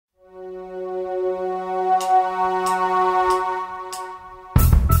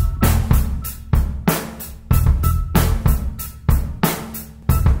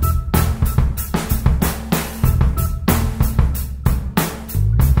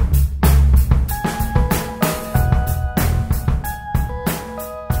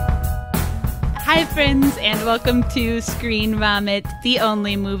Hi friends, and welcome to ScreenVomit, the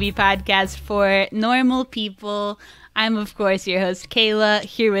only movie podcast for normal people. I'm, of course, your host, Kayla.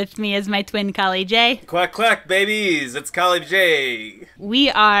 Here with me is my twin colleague, Jay. Quack, quack, babies. It's colleague Jay.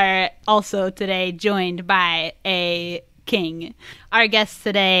 We are also today joined by a king. Our guest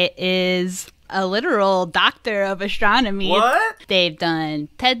today is a literal doctor of astronomy. What? They've done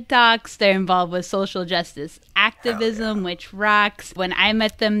TED Talks. They're involved with social justice activism, yeah. which rocks. When I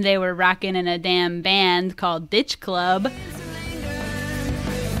met them, they were rocking in a damn band called Ditch Club.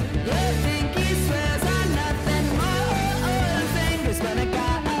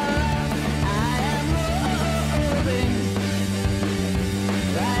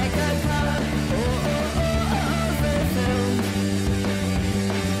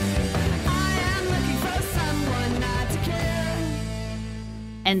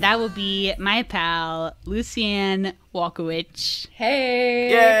 And that will be my pal, Lucianne Walkowicz.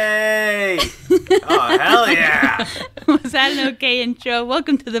 Hey! Yay! Oh, hell yeah! Was that an okay intro?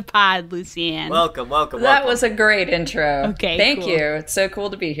 Welcome to the pod, Lucianne. Welcome. That was a great intro. Okay, Thank cool. you. It's so cool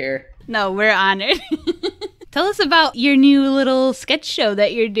to be here. No, we're honored. Tell us about your new little sketch show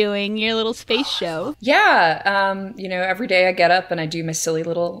that you're doing, your little space show. Yeah, every day I get up and I do my silly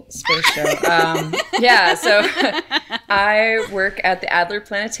little space show. So I work at the Adler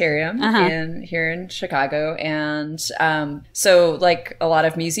Planetarium here in Chicago. And so like a lot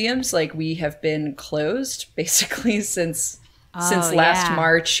of museums, like we have been closed basically since last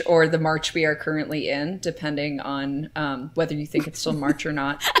March, or the March we are currently in, depending on whether you think it's still March or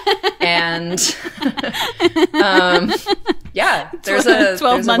not. And there's a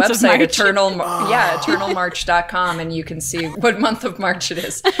website, eternalmarch.com, and you can see what month of March it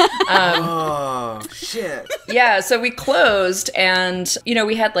is. Oh, shit. Yeah, so we closed, and,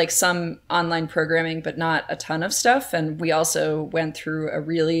 we had like some online programming, but not a ton of stuff. And we also went through a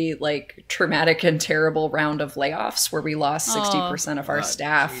really like traumatic and terrible round of layoffs where we lost 60% of our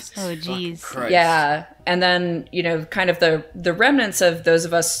staff. Jesus Oh, geez. fucking Christ. Yeah. And then, kind of the remnants of those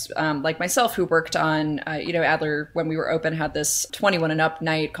of us like myself who worked on, Adler, when we were open, had this 21 and up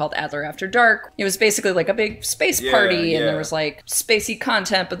night called Adler After Dark. It was basically like a big space party, and there was like spacey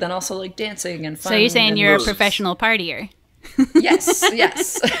content, but then also like dancing and fun. So you're saying you're a moves. professional partier? Yes.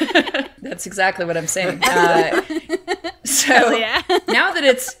 That's exactly what I'm saying. So now that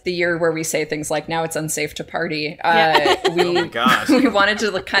it's the year where we say things like, now it's unsafe to party, Oh my gosh. we wanted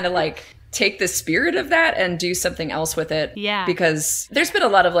to kind of like take the spirit of that and do something else with it. Yeah. Because there's been a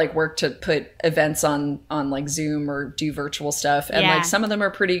lot of like work to put events on like Zoom or do virtual stuff. And like some of them are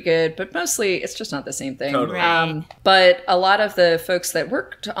pretty good, but mostly it's just not the same thing. Totally. Right. But a lot of the folks that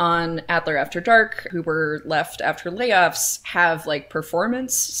worked on Adler After Dark, who were left after layoffs, have like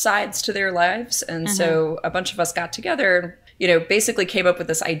performance sides to their lives. And so a bunch of us got together and basically came up with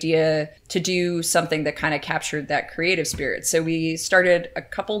this idea to do something that kind of captured that creative spirit. So we started a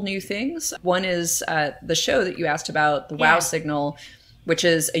couple new things. One is the show that you asked about, the Wow Signal, which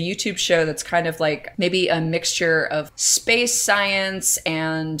is a YouTube show that's kind of like maybe a mixture of space science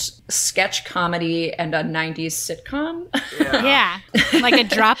and sketch comedy and a 90s sitcom. Yeah. Like a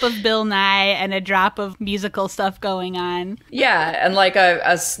drop of Bill Nye and a drop of musical stuff going on. Yeah, and like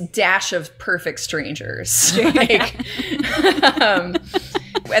a dash of Perfect Strangers.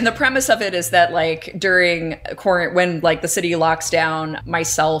 And the premise of it is that like during when like the city locks down,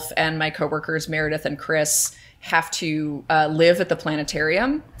 myself and my coworkers Meredith and Chris have to live at the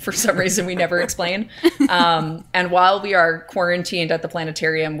planetarium for some reason we never explain. And while we are quarantined at the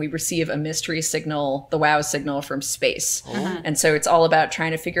planetarium, we receive a mystery signal, the Wow signal, from space. And so it's all about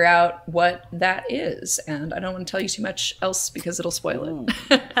trying to figure out what that is. And I don't want to tell you too much else because it'll spoil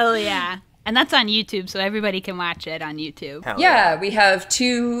it. Hell yeah. And that's on YouTube, so everybody can watch it on YouTube. Yeah, we have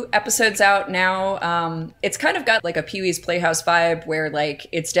 2 episodes out now. It's kind of got like a Pee-wee's Playhouse vibe where like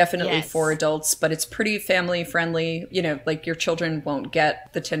it's definitely for adults, but it's pretty family friendly. Like your children won't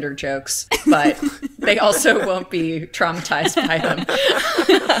get the Tinder jokes, but they also won't be traumatized by them.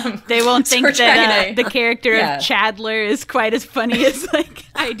 They won't think that the character of Chadler is quite as funny as like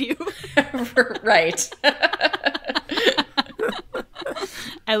I do. Right.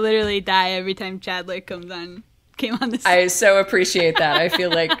 I literally die every time Chadler came on this. I so appreciate that. I feel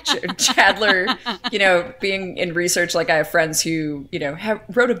like Chadler, being in research, like I have friends who,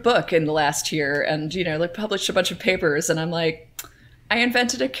 wrote a book in the last year and, like published a bunch of papers. And I'm like, I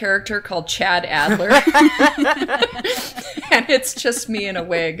invented a character called Chad Adler. And it's just me in a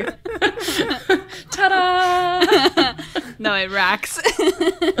wig. Ta-da! No, it rocks.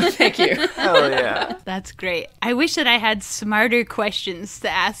 Thank you. Hell yeah. That's great. I wish that I had smarter questions to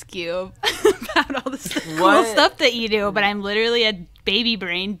ask you about all this cool stuff that you do, but I'm literally a baby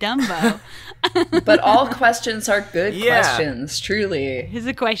brain Dumbo. But all questions are good Yeah. questions, truly. Here's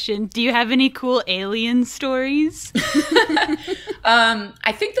a question. Do you have any cool alien stories?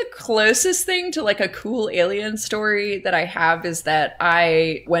 I think the closest thing to like a cool alien story that I have is that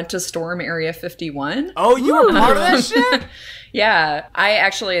I went to Storm Area 51. Oh, you were part of that shit? Yeah, I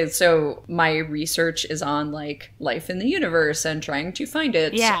actually, so my research is on like life in the universe and trying to find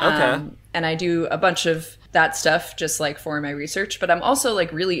it. Yeah. Okay. And I do a bunch of that stuff just like for my research, but I'm also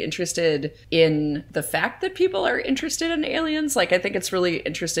like really interested in the fact that people are interested in aliens. Like I think it's really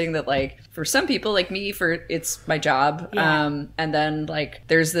interesting that like for some people like me, for it's my job. Yeah. And then like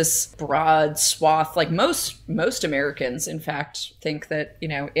there's this broad swath, like most Americans in fact think that, you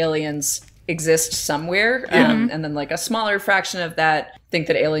know, aliens exist somewhere. And then like a smaller fraction of that think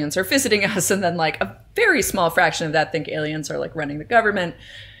that aliens are visiting us, and then like a very small fraction of that think aliens are like running the government.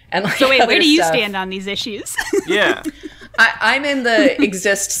 And like So wait, where do you stuff. stand on these issues? Yeah. I'm in the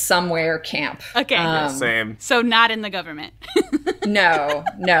exist somewhere camp. Okay. Same. So not in the government. No,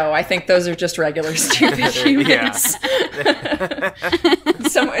 I think those are just regular stupid humans.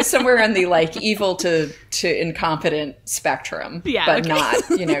 Somewhere in the like evil to incompetent spectrum, Yeah, but okay. not,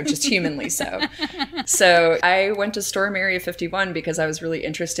 you know, just humanly so. So I went to Storm Area 51 because I was really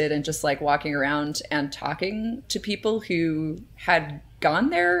interested in just like walking around and talking to people who had gone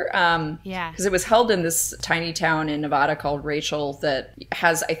there. Yeah. Because it was held in this tiny town in Nevada called Rachel that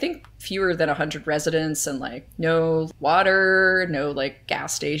has, I think, fewer than 100 residents and like no water, no like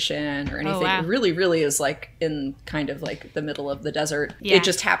gas station or anything. wow. It really, really is like in kind of like the middle of the desert. Yeah. It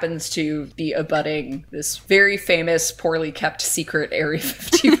just happens to be abutting this very famous, poorly kept secret Area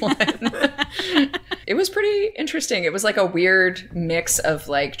 51. It was pretty interesting. It was like a weird mix of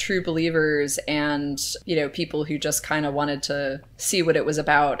like true believers and, you know, people who just kind of wanted to see what it was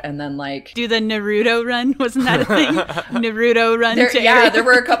about. And then like, Do the Naruto run? Wasn't that a thing? Naruto run to yeah, Area- there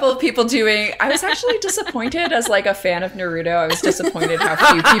were a couple of people doing, I was actually disappointed as like a fan of Naruto. I was disappointed how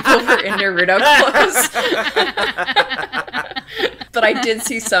few people were in Naruto clothes. But I did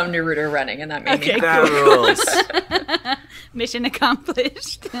see some Naruto running, and that made me Okay, happy. That rules. Mission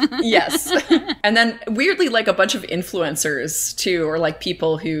accomplished. Yes. And then weirdly, like a bunch of influencers too, or like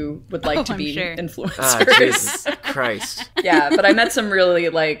people who would like to I'm be sure. Ah, influencers. Jesus Christ. Yeah, but I met some really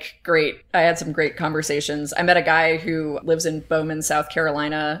like I had some great conversations. I met a guy who lives in Bowman, South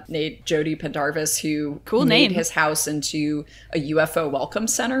Carolina, named Jody Pendarvis, who Cool made name. his house into a UFO welcome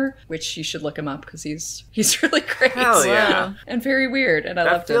center, which you should look him up because he's really great. Hell yeah. And very weird, and I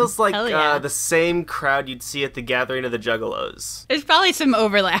That loved feels him. like Hell yeah. the same crowd you'd see at the gathering of the Juggalos. There's probably some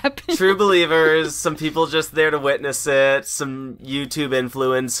overlap. True believers, some people just there to witness it, some YouTube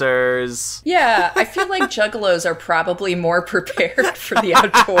influencers. Yeah, I feel like juggalos are probably more prepared for the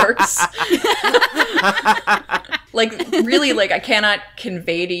outdoors. Like, really, like, I cannot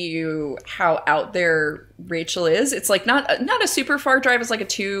convey to you how out there Rachel is. It's like not a super far drive. It's like a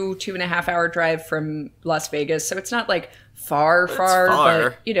 2.5 hour drive from Las Vegas. So it's not like far, far.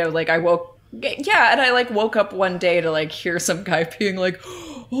 but you know, like I woke up one day to like hear some guy being like,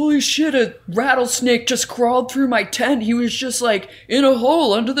 holy shit, a rattlesnake just crawled through my tent. He was just like in a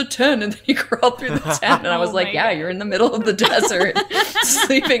hole under the tent, and then he crawled through the tent. And I was Oh like, my yeah, God. you're in the middle of the desert,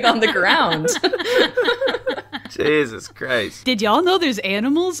 sleeping on the ground. Jesus Christ. Did y'all know there's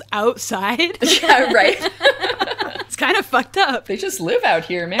animals outside? Yeah, right? It's kind of fucked up. They just live out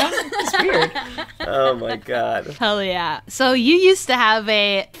here, man. It's weird. Oh my God. Hell yeah. So you used to have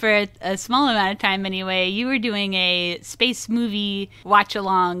for a small amount of time anyway, you were doing a space movie watch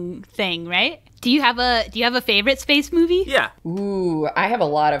along thing, right? Do you have a favorite space movie? Yeah. Ooh, I have a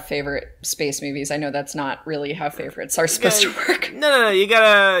lot of favorite space movies. I know that's not really how favorites are supposed to work. No. You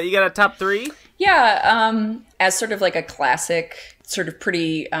got a top three? Yeah, as sort of like a classic, sort of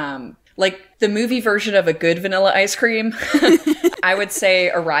pretty, like the movie version of a good vanilla ice cream, I would say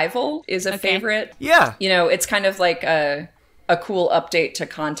Arrival is a favorite. Yeah. You know, it's kind of like a cool update to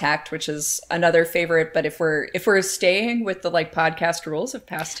Contact, which is another favorite. But if we're staying with the like podcast rules of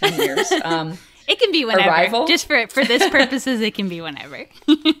past 10 years, It can be whenever. Arrival? Just for this purposes, it can be whenever.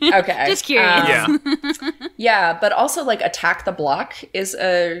 okay, Just curious. Yeah. yeah, but also like Attack the Block is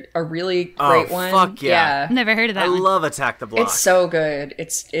a really great one. fuck yeah. Never heard of that I one. love Attack the Block. It's so good.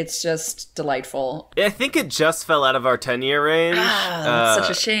 It's just delightful. I think it just fell out of our 10-year range. That's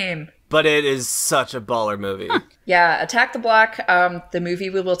such a shame. But it is such a baller movie. Yeah, Attack the Block, the movie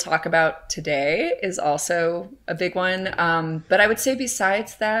we will talk about today, is also a big one. But I would say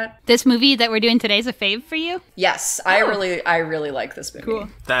besides that, This movie that we're doing today is a fave for you? yes, I really like this movie. Cool.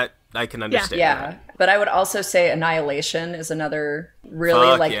 That I can understand. Yeah, but I would also say Annihilation is another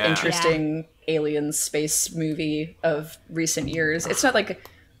really interesting alien space movie of recent years. It's not like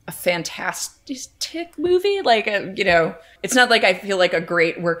a fantastic movie, like it's not like I feel like a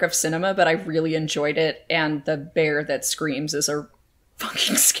great work of cinema, but I really enjoyed it. And the bear that screams is a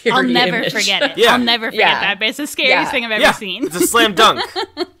fucking scary I'll never image. forget it. Yeah. I'll never forget that. But it's the scariest thing I've ever seen. It's a slam dunk.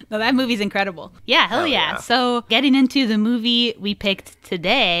 No, that movie's incredible. Yeah, hell yeah. Yeah. So getting into the movie we picked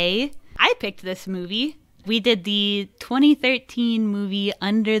today, I picked this movie. We did the 2013 movie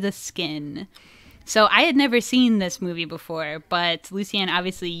Under the Skin. So I had never seen this movie before, but Lucianne,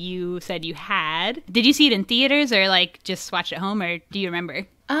 obviously you said you had. Did you see it in theaters or like just watch it at home, or do you remember?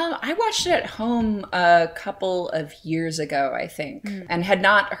 I watched it at home a couple of years ago, I think, and had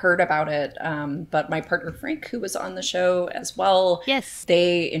not heard about it. But my partner Frank, who was on the show as well, Yes.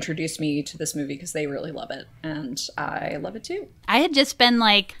 they introduced me to this movie because they really love it, and I love it too. I had just been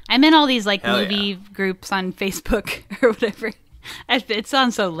like, I'm in all these like Hell movie groups on Facebook or whatever. It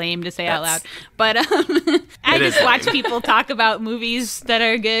sounds so lame to say out loud, but I It is just watch lame. people talk about movies that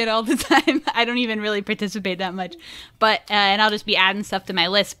are good all the time. I don't even really participate that much, but and I'll just be adding stuff to my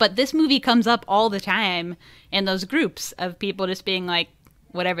list. But this movie comes up all the time in those groups of people just being like,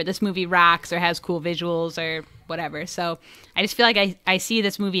 whatever, this movie rocks or has cool visuals or whatever. So I just feel like I see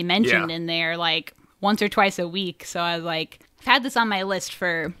this movie mentioned in there like once or twice a week. So I was like, I've had this on my list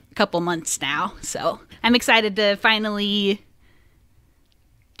for a couple months now. So I'm excited to finally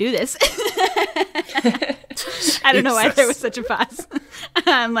do this. I don't know why there was such a pause.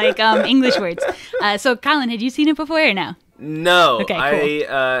 English words. So Colin, had you seen it before or no? No, Okay,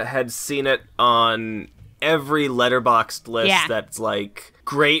 cool. I had seen it on every letterboxed list that's like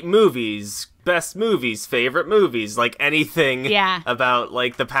great movies, best movies, favorite movies, like anything about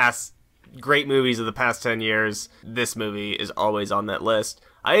like the past great movies of the past 10 years. This movie is always on that list.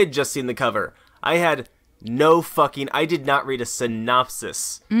 I had just seen the cover. I did not read a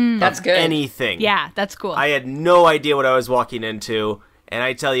synopsis That's of good. anything. Yeah, that's cool. I had no idea what I was walking into, and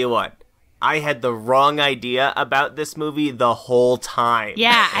I tell you what, I had the wrong idea about this movie the whole time.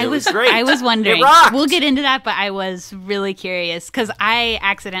 Yeah, It was great. I was wondering. It rocked. We'll get into that, but I was really curious because I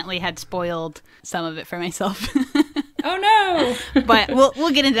accidentally had spoiled some of it for myself. Oh no! But we'll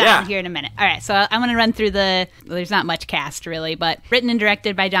get into that here in a minute. All right, so I'm going to run through there's not much cast really, but written and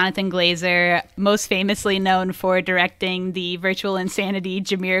directed by Jonathan Glazer, most famously known for directing the Virtual Insanity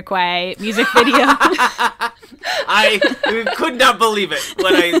Jamiroquai music video. I could not believe it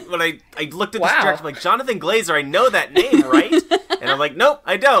when I looked at this Wow. director, like, Jonathan Glazer, I know that name, right? And I'm like, nope,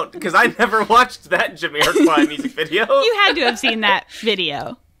 I don't, because I never watched that Jamiroquai music video. You had to have seen that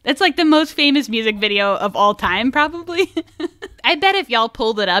video. That's like the most famous music video of all time, probably. I bet if y'all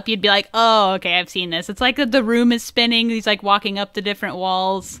pulled it up, you'd be like, oh, okay, I've seen this. It's like the room is spinning. He's like walking up the different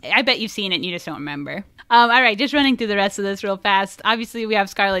walls. I bet you've seen it and you just don't remember. All right, just running through the rest of this real fast. Obviously, we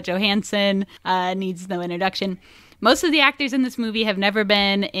have Scarlett Johansson. Needs no introduction. Most of the actors in this movie have never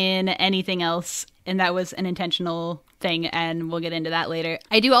been in anything else, and that was an intentional thing, and we'll get into that later.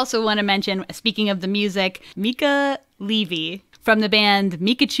 I do also want to mention, speaking of the music, Mika Levy from the band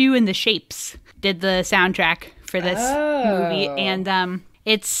Mikachu and the Shapes did the soundtrack for this movie, and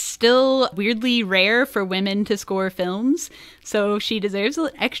it's still weirdly rare for women to score films, so she deserves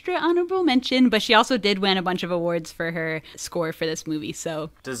an extra honorable mention, but she also did win a bunch of awards for her score for this movie, so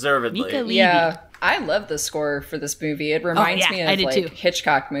Deservedly. Mika Levy. Yeah, I love the score for this movie. It reminds me I of did like too.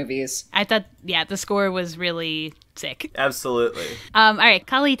 Hitchcock movies. I thought, the score was really sick. Absolutely. All right,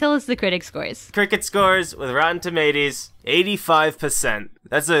 Kali, tell us the critic scores. Cricket scores with Rotten Tomatoes, 85%.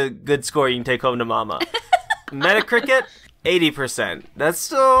 That's a good score you can take home to Mama. Metacritic, 80%. That's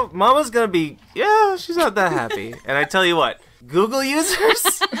still, Mama's gonna be, she's not that happy. And I tell you what, Google users,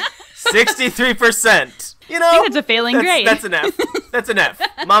 63%. You know, I think that's a failing grade. That's an F. That's an F.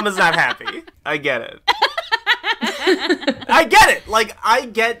 Mama's not happy. I get it. I get it. Like,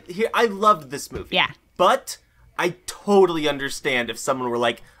 I loved this movie. Yeah. But I totally understand if someone were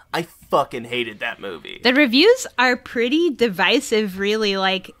like, I fucking hated that movie. The reviews are pretty divisive, really.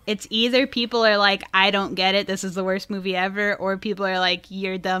 Like, it's either people are like, I don't get it, this is the worst movie ever, or people are like,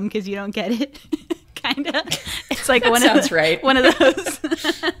 you're dumb because you don't get it. Kinda. It's like one of those.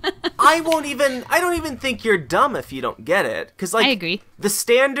 I don't even think you're dumb if you don't get it. Because, like, I agree. The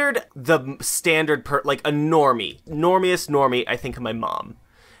standard like a normiest normie, I think of my mom.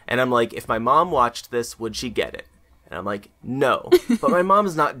 And I'm like, if my mom watched this, would she get it? And I'm like, no. But my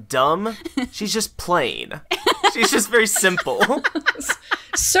mom's not dumb. She's just plain. She's just very simple.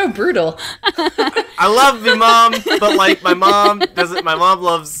 So brutal. I love you, Mom, but like my mom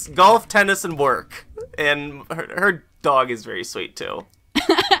loves golf, tennis, and work. And her dog is very sweet too.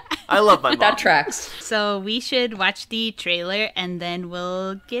 I love my mom. That tracks. So we should watch the trailer and then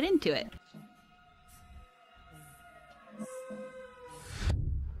we'll get into it.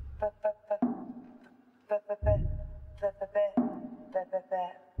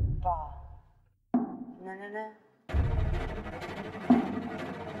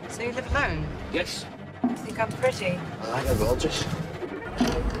 So you live alone? Yes. Think I'm pretty? I know, gorgeous.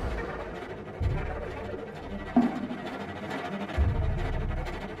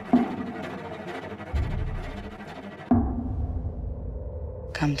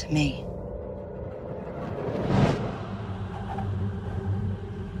 Come to me.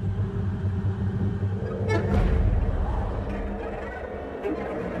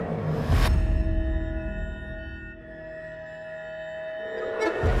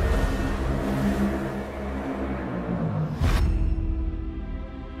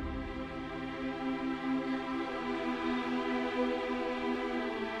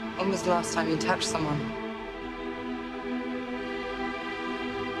 When was the last time you touched someone?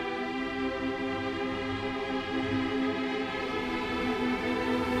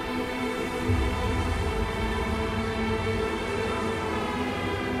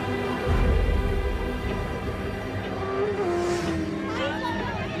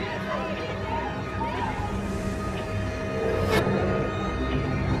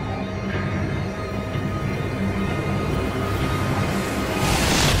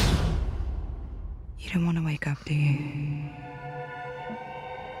 You don't want to wake up, do you?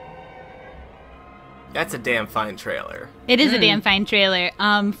 That's a damn fine trailer. It is a damn fine trailer.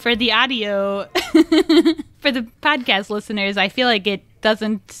 For the audio, for the podcast listeners, I feel like it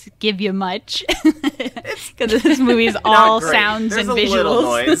doesn't give you much because this movie's all sounds There's and a little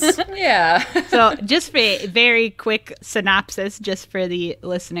visuals. noise. Yeah. So just for a very quick synopsis, just for the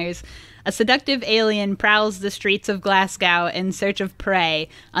listeners. A seductive alien prowls the streets of Glasgow in search of prey,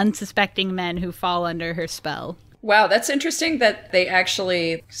 unsuspecting men who fall under her spell. Wow, that's interesting that they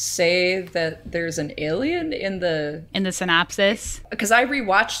actually say that there's an alien in the synopsis. Because I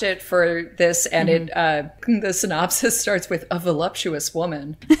rewatched it for this, and the synopsis starts with a voluptuous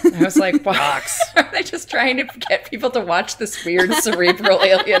woman. And I was like, wow, are they just trying to get people to watch this weird cerebral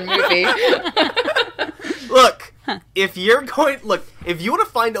alien movie? Look, if you want to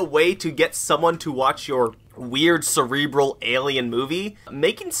find a way to get someone to watch your weird cerebral alien movie,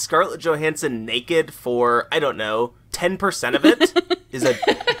 making Scarlett Johansson naked for, I don't know, 10% of it is a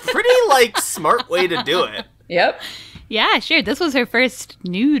pretty, smart way to do it. Yep. Yeah, sure. This was her first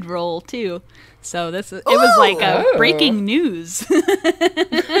nude role, too. So it was like a breaking news.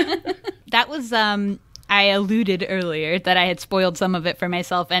 That was, I alluded earlier that I had spoiled some of it for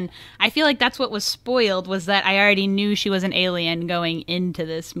myself, and I feel like that's what was spoiled, was that I already knew she was an alien going into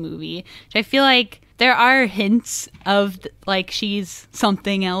this movie. Which I feel like there are hints of, she's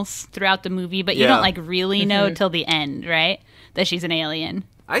something else throughout the movie, but you don't, really know till the end, right? That she's an alien.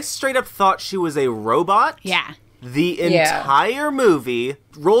 I straight up thought she was a robot. Yeah. The entire movie,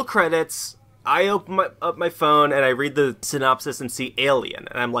 roll credits, I open up my phone and I read the synopsis and see alien,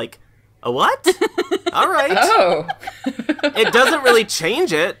 and I'm like, a what? All right. Oh. It doesn't really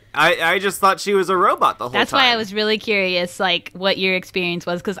change it. I just thought she was a robot the whole time. That's why I was really curious, what your experience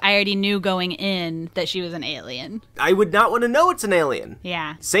was, because I already knew going in that she was an alien. I would not want to know it's an alien.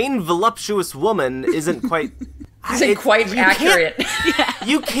 Yeah. Saying voluptuous woman isn't quite... accurate.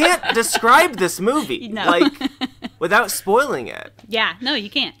 You can't describe this movie, No. without spoiling it. Yeah, no, you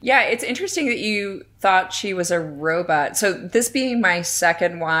can't. Yeah, it's interesting that you thought she was a robot. So this being my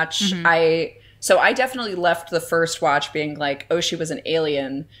second watch, I definitely left the first watch being like, oh, she was an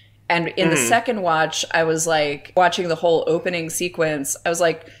alien. And in the second watch, I was like, watching the whole opening sequence, I was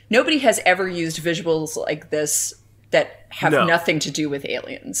like, nobody has ever used visuals like this that have nothing to do with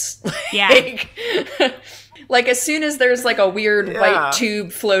aliens. Yeah. As soon as there's a weird white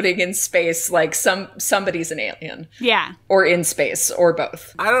tube floating in space, somebody's an alien. Yeah. Or in space, or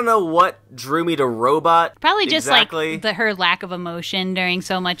both. I don't know what drew me to robot. Probably just exactly. her lack of emotion during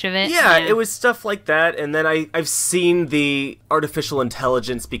so much of it. Yeah, it was stuff like that. And then I've seen the artificial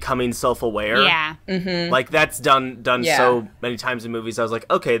intelligence becoming self-aware. Yeah. Mm-hmm. That's done so many times in movies. I was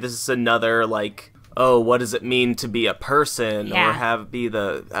like, okay, this is another oh, what does it mean to be a person or be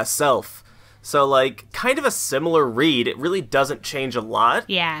a self? So, kind of a similar read. It really doesn't change a lot.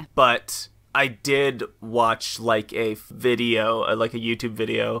 Yeah. But I did watch, a video, a YouTube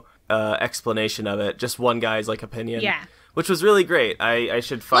video explanation of it. Just one guy's, opinion. Yeah. Which was really great. I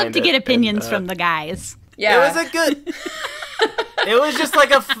should find Love to get opinions from the guys. Yeah. It was a good... It was just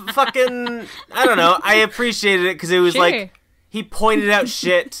a fucking... I don't know. I appreciated it because it was he pointed out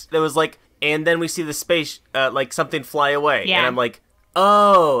shit that was and then we see the space, something fly away. Yeah. And I'm like...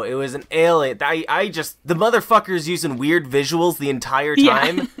 Oh, it was an alien. I just, the motherfucker's using weird visuals the entire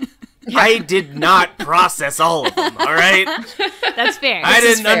time. Yeah. I did not process all of them, all right? That's fair. I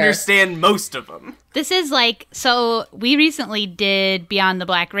didn't understand most of them. This is like, so we recently did Beyond the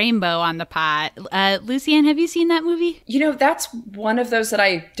Black Rainbow on the pod. Lucianne, have you seen that movie? You know, that's one of those that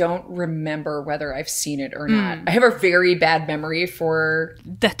I don't remember whether I've seen it or not. I have a very bad memory for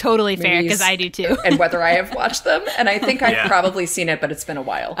totally fair, because I do too. And whether I have watched them. And I think I've probably seen it, but it's been a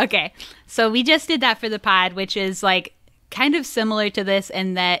while. Okay. So we just did that for the pod, which is like kind of similar to this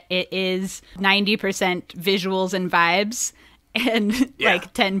in that it is 90% visuals and vibes and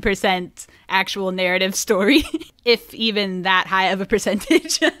like 10% actual narrative story, if even that high of a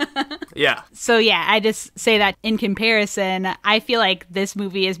percentage. Yeah. So yeah, I just say that in comparison, I feel like this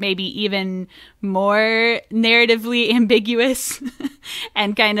movie is maybe even more narratively ambiguous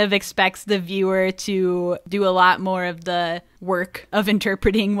and kind of expects the viewer to do a lot more of the work of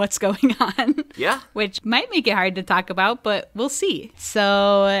interpreting what's going on. Yeah. Which might make it hard to talk about, but we'll see.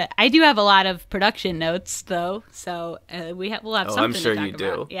 So I do have a lot of production notes, though. So we'll have something I'm sure to talk you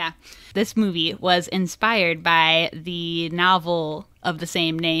about. do. Yeah. This movie was inspired by the novel of the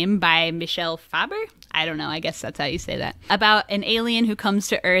same name by Michel Faber. I don't know, I guess that's how you say that. About an alien who comes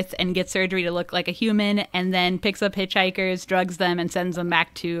to Earth and gets surgery to look like a human and then picks up hitchhikers, drugs them, and sends them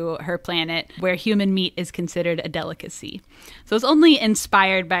back to her planet where human meat is considered a delicacy. So it's only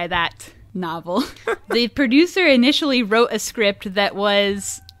inspired by that novel. The producer initially wrote a script that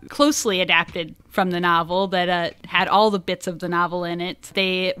was closely adapted from the novel that had all the bits of the novel in it.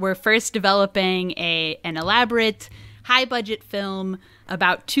 They were first developing an elaborate, high-budget film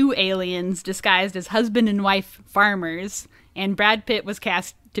about two aliens disguised as husband and wife farmers, and Brad Pitt was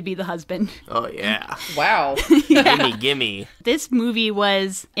cast to be the husband. Oh, yeah. Wow. Gimme. This movie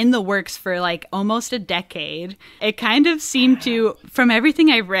was in the works for like almost a decade. It kind of seemed to, from everything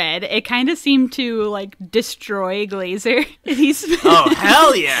I read, it kind of seemed to like destroy Glazer. Oh,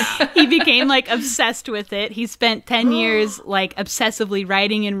 hell yeah. He became like obsessed with it. He spent 10 years like obsessively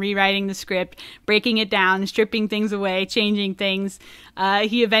writing and rewriting the script, breaking it down, stripping things away, changing things.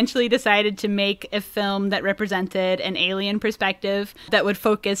 He eventually decided to make a film that represented an alien perspective that would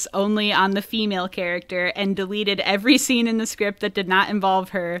focus only on the female character and deleted every scene in the script that did not involve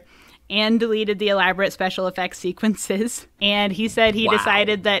her and deleted the elaborate special effects sequences. And he said he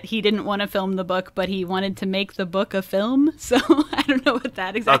decided that he didn't want to film the book, but he wanted to make the book a film. So I don't know what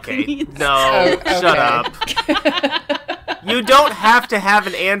that exactly means. No, shut up. You don't have to have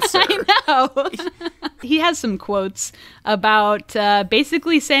an answer. I know. He has some quotes about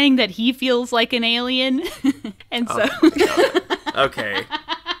basically saying that he feels like an alien. And so... Okay.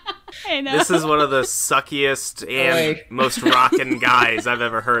 I know. This is one of the suckiest and most rockin' guys I've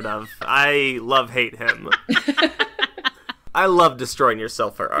ever heard of. I hate him. I love destroying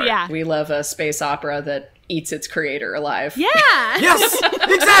yourself for art. Yeah. We love a space opera that eats its creator alive. Yeah. Yes,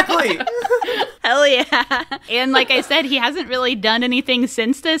 exactly. Hell yeah. And like I said, he hasn't really done anything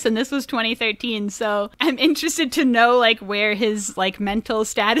since this, and this was 2013, so I'm interested to know like where his like mental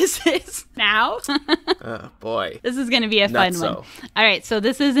status is now. Oh boy. This is going to be a fun one. All right, so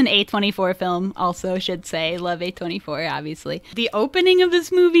this is an A24 film, also should say. Love A24, obviously. The opening of this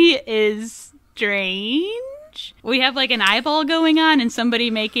movie is strange. We have like an eyeball going on and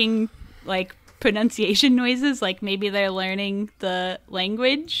somebody making like pronunciation noises, like maybe they're learning the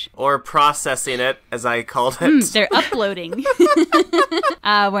language. Or processing it, as I called it. They're uploading.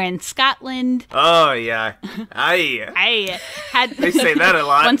 We're in Scotland. Oh, yeah. I had... They say that a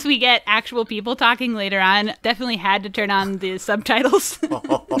lot. Once we get actual people talking later on, definitely had to turn on the subtitles.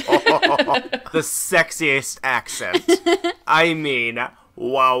 The sexiest accent. I mean,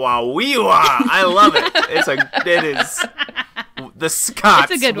 wow, wow, wee, wah. I love it. It is... The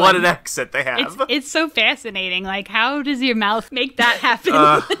Scots, it's a good what one. An accent they have. It's so fascinating. Like, how does your mouth make that happen?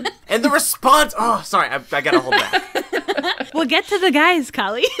 And the response... Oh, sorry, I gotta hold back. We'll get to the guys,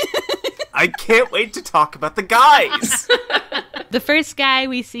 Kali. I can't wait to talk about the guys. The first guy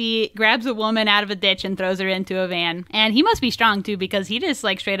we see grabs a woman out of a ditch and throws her into a van. And he must be strong, too, because he just,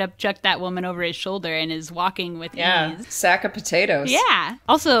 like, straight up chucked that woman over his shoulder and is walking with ease. Sack of potatoes. Yeah.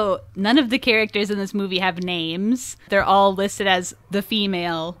 Also, none of the characters in this movie have names. They're all listed as the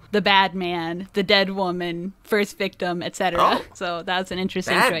female, the bad man, the dead woman, first victim, etc. Oh. So that's an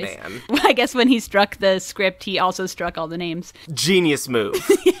interesting Bad choice. man. Well, I guess when he struck the script, he also struck all the names. Genius move.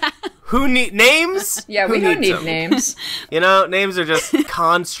 Yeah. Who need names? Yeah, Who we don't need them? names. You know, names are just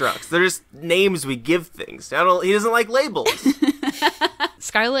constructs. They're just names we give things. He doesn't like labels.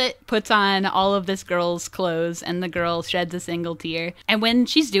 Scarlett puts on all of this girl's clothes and the girl sheds a single tear. And when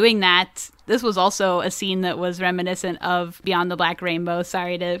she's doing that, this was also a scene that was reminiscent of Beyond the Black Rainbow.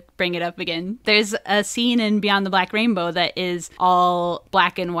 Sorry to bring it up again. There's a scene in Beyond the Black Rainbow that is all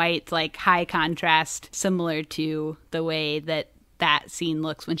black and white, like high contrast, similar to the way that scene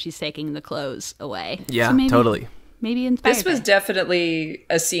looks when she's taking the clothes away. Yeah, so totally. Maybe inspired. This was definitely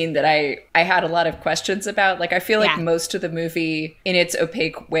a scene that I had a lot of questions about. Like, I feel like most of the movie, in its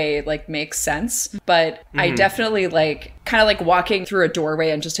opaque way, like, makes sense. But I definitely, like, kind of like walking through a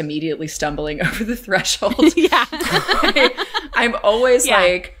doorway and just immediately stumbling over the threshold. Yeah. I'm always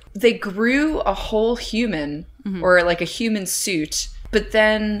like, they grew a whole human or, like, a human suit. But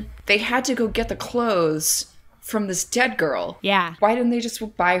then they had to go get the clothes from this dead girl. Yeah. Why didn't they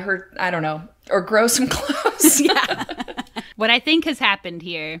just buy her, I don't know, or grow some clothes? Yeah. What I think has happened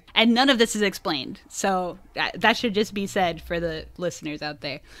here, and none of this is explained, so that should just be said for the listeners out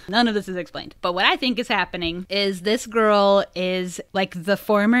there. None of this is explained. But what I think is happening is this girl is like the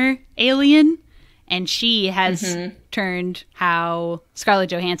former alien, and she has turned how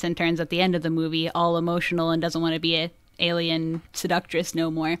Scarlett Johansson turns at the end of the movie, all emotional and doesn't want to be a alien seductress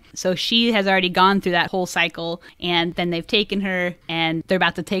no more. So she has already gone through that whole cycle, and then they've taken her and they're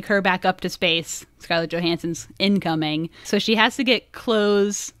about to take her back up to space. Scarlett Johansson's incoming. So she has to get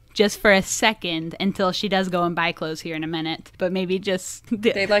clothes just for a second until she does go and buy clothes here in a minute. But maybe just...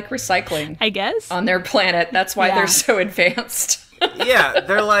 They like recycling, I guess, on their planet. That's why they're so advanced. Yeah,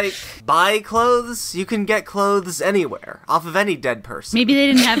 they're like, buy clothes? You can get clothes anywhere, off of any dead person. Maybe they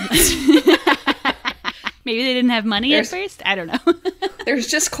didn't have... Maybe they didn't have money at first? I don't know. There's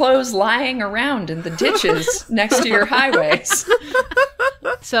just clothes lying around in the ditches next to your highways.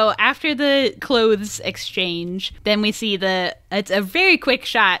 So after the clothes exchange, then we see it's a very quick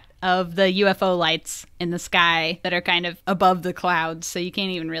shot of the UFO lights in the sky that are kind of above the clouds, so you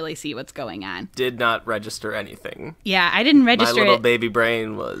can't even really see what's going on. Did not register anything. Yeah, I didn't register My little baby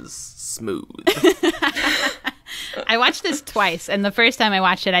brain was smooth. I watched this twice, and the first time I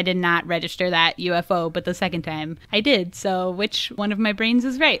watched it, I did not register that UFO, but the second time I did. So which one of my brains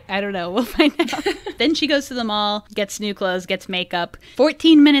is right? I don't know. We'll find out. Then she goes to the mall, gets new clothes, gets makeup.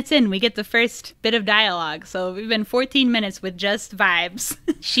 14 minutes in, we get the first bit of dialogue. So we've been 14 minutes with just vibes.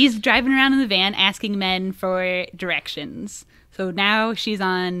 She's driving around in the van asking men for directions. So now she's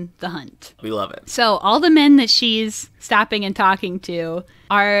on the hunt. We love it. So all the men that she's stopping and talking to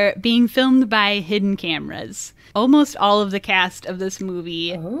are being filmed by hidden cameras. Almost all of the cast of this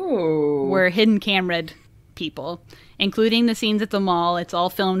movie were hidden camera'd people, including the scenes at the mall. It's all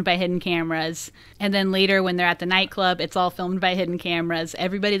filmed by hidden cameras. And then later when they're at the nightclub, it's all filmed by hidden cameras.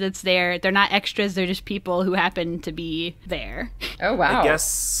 Everybody that's there, they're not extras, they're just people who happen to be there. Oh, wow. I guess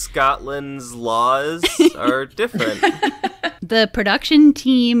Scotland's laws are different. The production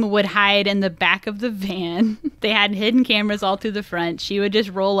team would hide in the back of the van. They had hidden cameras all through the front. She would just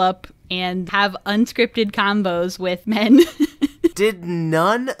roll up and have unscripted combos with men. Did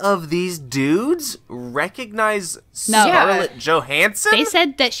none of these dudes recognize Scarlett Johansson? They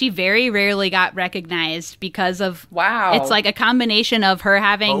said that she very rarely got recognized because of... Wow. It's like a combination of her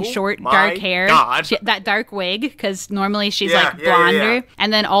having short, dark hair. That dark wig, because normally she's blonder. Yeah.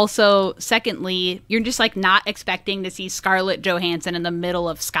 And then also, secondly, you're just like not expecting to see Scarlett Johansson in the middle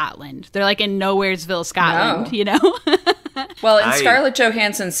of Scotland. They're like in Nowheresville, Scotland, you know? Well, and Scarlett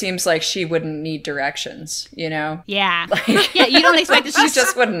Johansson seems like she wouldn't need directions, you know? Yeah. Yeah, you don't expect to see... She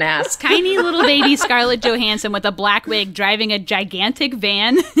just wouldn't ask. Tiny little baby Scarlett Johansson with a black wig driving a gigantic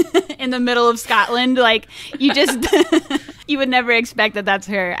van in the middle of Scotland. Like, you just... You would never expect that that's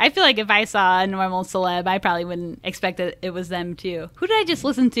her. I feel like if I saw a normal celeb, I probably wouldn't expect that it was them, too. Who did I just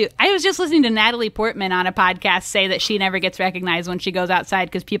listen to? I was just listening to Natalie Portman on a podcast say that she never gets recognized when she goes outside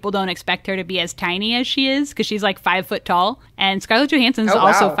because people don't expect her to be as tiny as she is because she's like 5 foot tall. And Scarlett Johansson's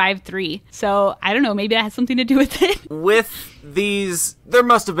also 5'3". So I don't know. Maybe that has something to do with it. With these, there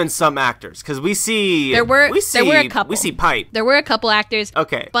must have been some actors because we see there were a couple. We see Pipe. There were a couple actors.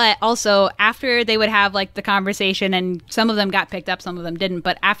 Okay, but also after they would have like the conversation, and some of them got picked up, some of them didn't.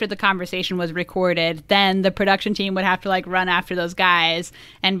 But after the conversation was recorded, then the production team would have to like run after those guys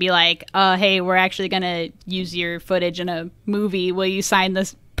and be like, "Hey, we're actually gonna use your footage in a movie. Will you sign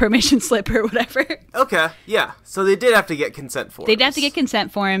this permission slip or whatever?" Okay, yeah. So they did have to get consent forms. They'd have to get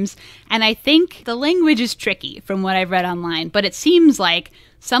consent forms, and I think the language is tricky from what I've read online, but it seems like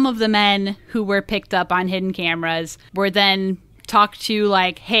some of the men who were picked up on hidden cameras were then talked to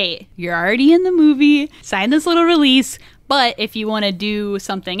like, "Hey, you're already in the movie, sign this little release, but if you want to do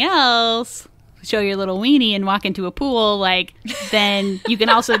something else, show your little weenie and walk into a pool, like, then you can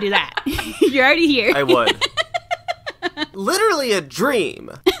also do that. You're already here." I would. literally a dream.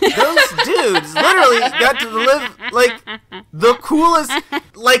 Those dudes literally got to live, like, the coolest,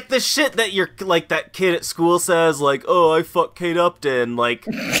 like, the shit that you're, like, that kid at school says, like, oh, I fucked Kate Upton. Like,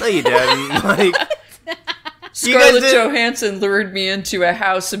 no, you didn't. Like, Scarlett Johansson lured me into a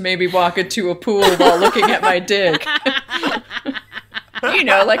house and made me walk into a pool while looking at my dick. You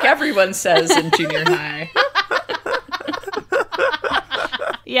know, like everyone says in junior high.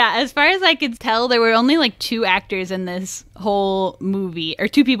 Yeah, as far as I could tell, there were only like 2 actors in this whole movie, or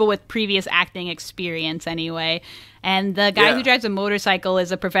 2 people with previous acting experience anyway. And the guy who drives a motorcycle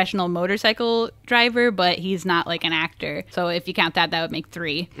is a professional motorcycle driver, but he's not like an actor. So if you count that, that would make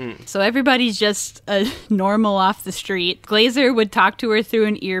 3. So everybody's just a normal off the street. Glazer would talk to her through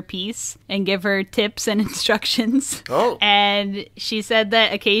an earpiece and give her tips and instructions. Oh. And she said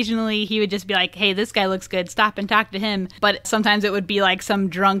that occasionally he would just be like, hey, this guy looks good, stop and talk to him. But sometimes it would be like some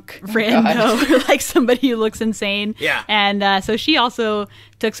drunk rando or like somebody who looks insane. Yeah. And so she also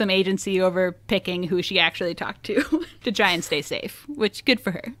took some agency over picking who she actually talked to try and stay safe, which good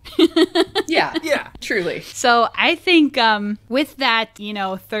for her. Yeah, truly. So I think with that, you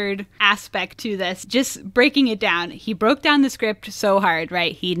know, third aspect to this, just breaking it down, he broke down the script so hard,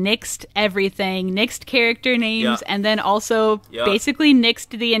 right? He nixed everything, nixed character names, and then also basically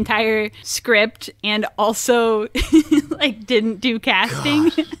nixed the entire script and also like didn't do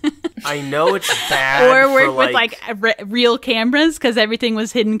casting. I know it's bad. Or work with like real cameras, because everything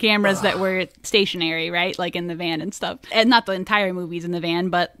was hidden cameras that were stationary, right? Like in the van and stuff. And not the entire movie's in the van,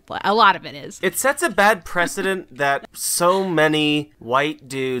 but a lot of it is. It sets a bad precedent that so many white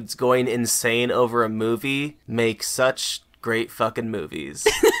dudes going insane over a movie make such great fucking movies.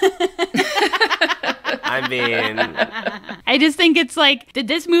 I mean, I just think it's like, did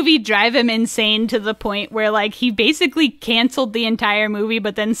this movie drive him insane to the point where like he basically canceled the entire movie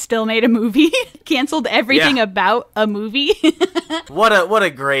but then still made a movie? Canceled everything about a movie? What a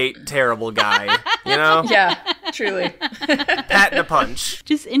great, terrible guy, you know? Yeah, truly. Pat and a punch.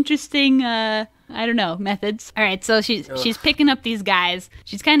 Just interesting, I don't know, methods. All right, so she's picking up these guys.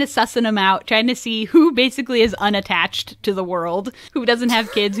 She's kind of sussing them out, trying to see who basically is unattached to the world, who doesn't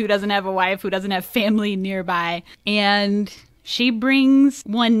have kids, who doesn't have a wife, who doesn't have family nearby. And she brings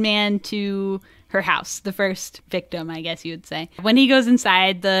one man to her house, the first victim, I guess you would say. When he goes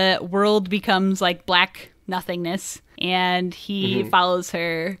inside, the world becomes like black nothingness, and he follows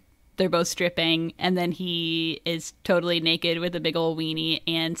her. They're both stripping, and then he is totally naked with a big old weenie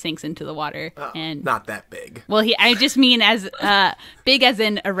and sinks into the water. And not that big. Well, I just mean as big as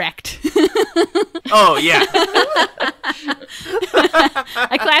in erect. Oh, yeah.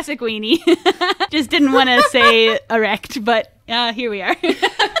 A classic weenie. Just didn't want to say erect, but here we are.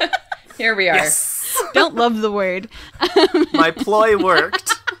 Here we are. Yes. Don't love the word. My ploy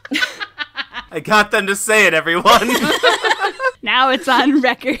worked. I got them to say it, everyone. Now it's on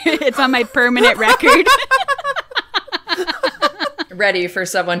record. It's on my permanent record. Ready for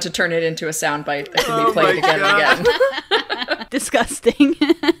someone to turn it into a soundbite that can be played again and again. Disgusting.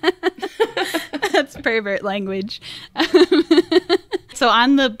 That's pervert language. So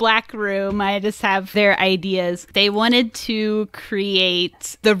on the Black Room, I just have their ideas. They wanted to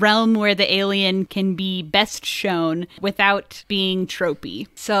create the realm where the alien can be best shown without being tropey.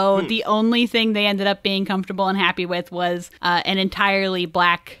 So the only thing they ended up being comfortable and happy with was an entirely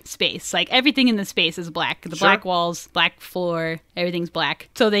black space. Like everything in the space is black. The black walls, black floor, everything's black.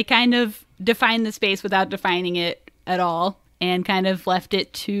 So they kind of defined the space without defining it at all, and kind of left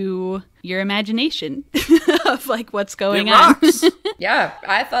it to your imagination of like what's going on. Yeah,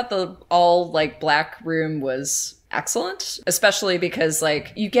 I thought the all like Black Room was excellent, especially because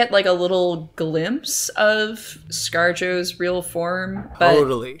like you get like a little glimpse of ScarJo's real form, but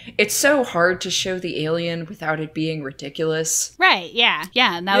it's so hard to show the alien without it being ridiculous. Right, yeah.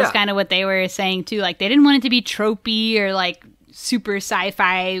 And that was kind of what they were saying too. Like they didn't want it to be tropey or like super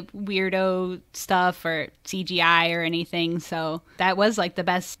sci-fi weirdo stuff or CGI or anything, so that was like the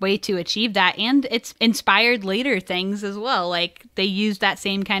best way to achieve that. And it's inspired later things as well. Like they used that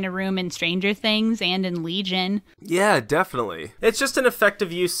same kind of room in Stranger Things and in Legion. Yeah, definitely. It's just an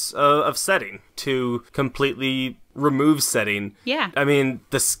effective use of setting to completely remove setting. Yeah. I mean,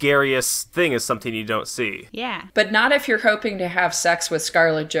 the scariest thing is something you don't see. Yeah. But not if you're hoping to have sex with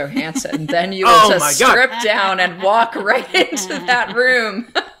Scarlett Johansson. Then you will just strip down and walk right into that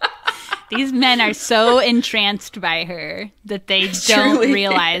room. These men are so entranced by her that they don't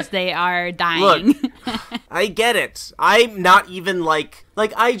realize they are dying. Look, I get it. I'm not even like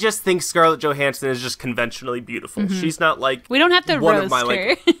I just think Scarlett Johansson is just conventionally beautiful. She's not like we don't have to roast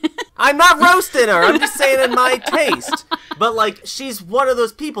her. I'm not roasting her. I'm just saying in my taste. But, like, she's one of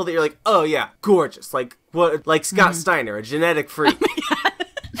those people that you're like, oh, yeah, gorgeous. Like, what? Like Scott Steiner, a genetic freak. Oh my God.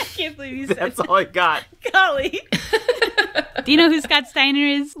 I can't believe you said That's all I got. Golly. Do you know who Scott Steiner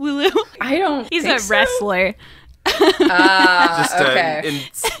is, Lulu? I don't He's think a wrestler. Just okay.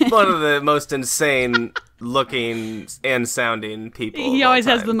 one of the most insane looking and sounding people. He always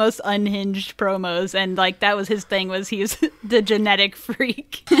has the most unhinged promos, and like that was his thing, was he was the genetic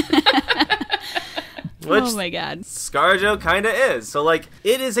freak. Which oh my God. ScarJo kind of is. So like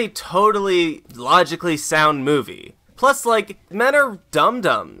it is a totally logically sound movie. Plus, like, men are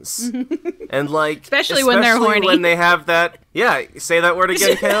dum-dums. And, like... Especially when they're horny. When they have that... Yeah, say that word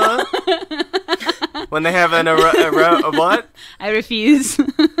again, Kayla. When they have a what? I refuse. When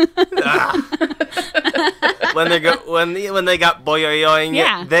they got boyoyoing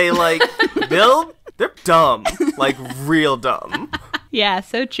Yeah. they, like, they're dumb. Like, real dumb. Yeah,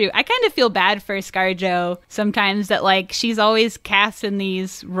 so true. I kind of feel bad for ScarJo sometimes that, like, she's always cast in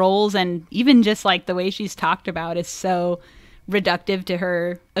these roles, and even just, like, the way she's talked about is so reductive to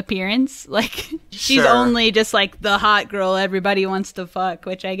her appearance. Like, she's only just, like, the hot girl everybody wants to fuck,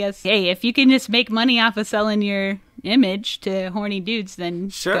 which I guess, hey, if you can just make money off of selling your image to horny dudes,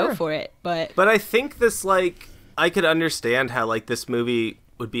 then go for it. But I think this, like, I could understand how, like, this movie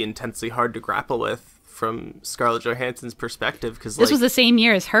would be intensely hard to grapple with from Scarlett Johansson's perspective, because this was the same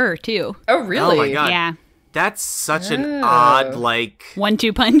year as her too. Oh, really? Oh my God. Yeah. That's such an odd, like...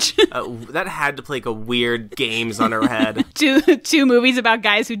 1-2 punch. That had to play like a weird games on her head. two movies about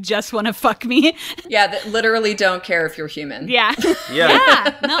guys who just want to fuck me. Yeah, that literally don't care if you're human. Yeah.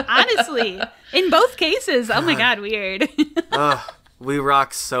 Yeah. No, honestly. In both cases. Oh my God, weird. We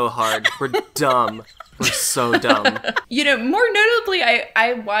rock so hard. We're dumb. We're so dumb. You know, more notably,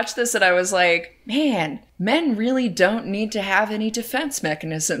 I watched this and I was like, man, men really don't need to have any defense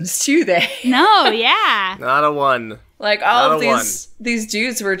mechanisms, do they? No, yeah. Not a one. Like, all of these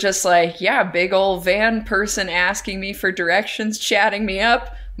dudes were just like, yeah, big old van person asking me for directions, chatting me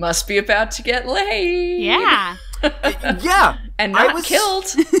up, must be about to get laid. Yeah. Yeah. And not killed.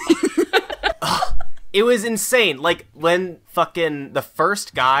 It was insane. Like, when fucking the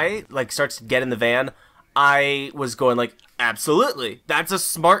first guy, like, starts to get in the van, I was going like, absolutely, that's a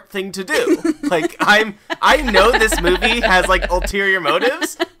smart thing to do. Like, I know this movie has, like, ulterior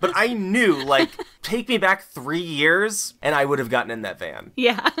motives, but I knew, like, take me back 3 years, and I would have gotten in that van.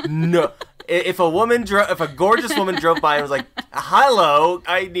 Yeah. No. If a gorgeous woman drove by and was like, hello,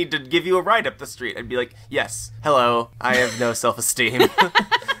 I need to give you a ride up the street, I'd be like, yes, hello, I have no self-esteem.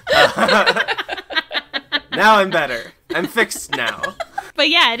 Now I'm better. I'm fixed now. But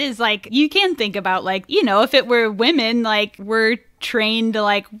yeah, it is like, you can think about, like, you know, if it were women, like, we're trained to,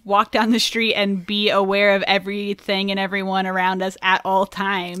 like, walk down the street and be aware of everything and everyone around us at all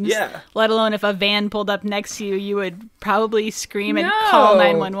times. Yeah. Let alone if a van pulled up next to you, you would probably scream and call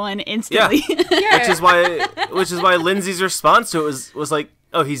 911 instantly. Yeah. Yeah. Which is why Lindsay's response to it was like,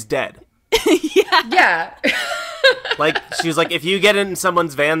 oh, he's dead. Yeah. Like, she was like, if you get in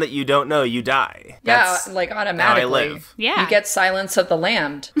someone's van that you don't know, you die. That's like automatically. how I live. Yeah. You get Silence of the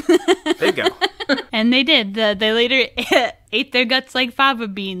Lambed. There you go. And they did. They later ate their guts like fava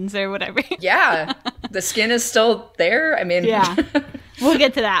beans or whatever. Yeah. The skin is still there. I mean... Yeah. We'll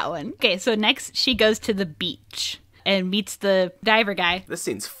get to that one. Okay, so next she goes to the beach and meets the diver guy. This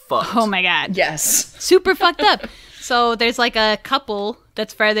scene's fucked. Oh my God. Yes. Super fucked up. So there's like a couple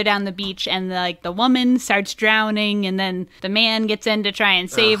that's farther down the beach, and the woman starts drowning, and then the man gets in to try and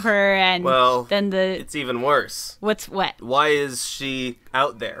save her, and then it's even worse. What? Why is she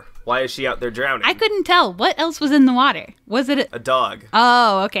out there? Why is she out there drowning? I couldn't tell. What else was in the water? Was it a dog?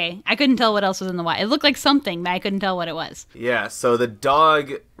 Oh, okay. I couldn't tell what else was in the water. It looked like something, but I couldn't tell what it was. Yeah, so the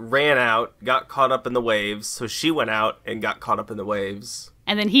dog ran out, got caught up in the waves, so she went out and got caught up in the waves.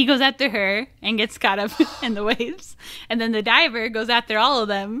 And then he goes after her and gets caught up in the waves. And then the diver goes after all of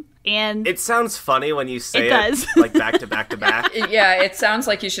them. And it sounds funny when you say it does. Like back to back to back. Yeah, it sounds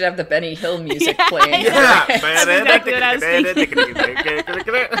like you should have the Benny Hill music playing. Yeah. That's exactly what I was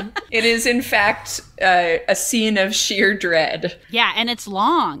thinking. It is, in fact, a scene of sheer dread. Yeah, and it's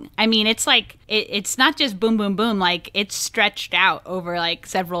long. I mean, it's like, it's not just boom, boom, boom. Like, it's stretched out over, like,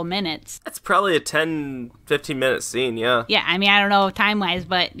 several minutes. That's probably a 10, 15-minute scene, yeah. Yeah, I mean, I don't know time-wise,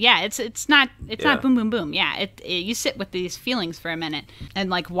 but yeah, it's not boom, boom, boom. Yeah, you sit with these feelings for a minute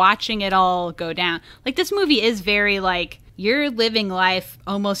and, like, watching it all go down. Like, this movie is very, like, you're living life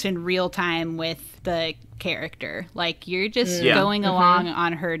almost in real time with the character. Like, you're just going along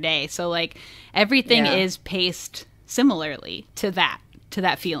on her day. So, like, everything is paced similarly to that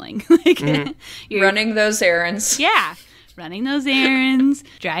feeling. Like, you're running those errands. Yeah. running those errands,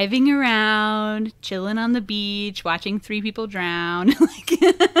 driving around, chilling on the beach, watching 3 people drown.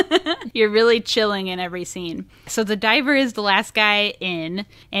 You're really chilling in every scene. So the diver is the last guy in,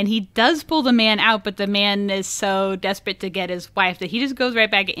 and he does pull the man out, but the man is so desperate to get his wife that he just goes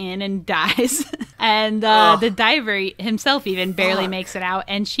right back in and dies. And the diver himself even barely makes it out,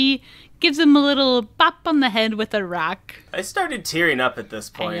 and she gives him a little bop on the head with a rock. I started tearing up at this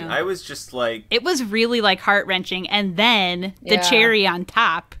point. I was just like... It was really like heart-wrenching, and then the cherry on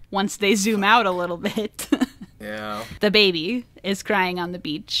top, once they zoom out a little bit. Yeah. The baby is crying on the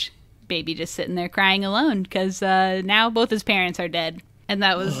beach. Baby just sitting there crying alone because now both his parents are dead. And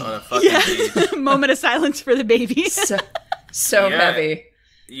that was a moment of silence for the baby. So heavy.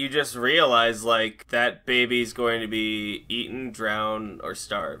 You just realize, like, that baby's going to be eaten, drowned, or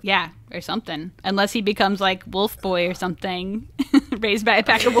starved. Yeah, or something. Unless he becomes, like, Wolf Boy or something, raised by a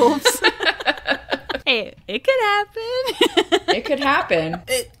pack of wolves. Hey, it could happen. It could happen.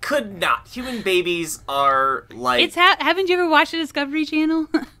 It could not. Human babies are, like... Haven't you ever watched the Discovery Channel?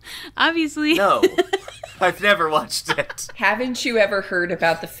 Obviously. No. I've never watched it. Haven't you ever heard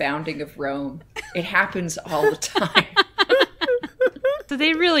about the founding of Rome? It happens all the time. So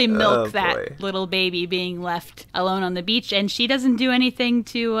they really milk that little baby being left alone on the beach, and she doesn't do anything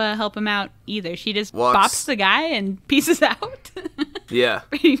to help him out either. She just bops the guy and pieces out. Yeah.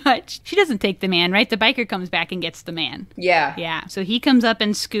 Pretty much. She doesn't take the man, right? The biker comes back and gets the man. Yeah. Yeah. So he comes up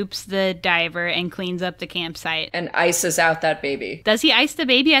and scoops the diver and cleans up the campsite. And ices out that baby. Does he ice the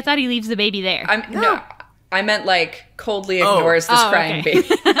baby? I thought he leaves the baby there. No. I meant, like, coldly ignores this crying baby.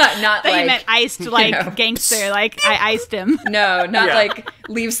 Not like... You meant iced, like, gangster, like, I iced him. No, not like,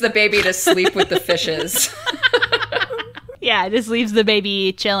 leaves the baby to sleep with the fishes. Yeah, just leaves the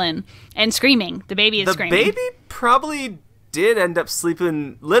baby chilling and screaming. The baby is screaming. The baby probably did end up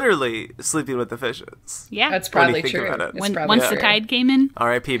literally sleeping with the fishes. Yeah. That's probably true. Once the tide came in.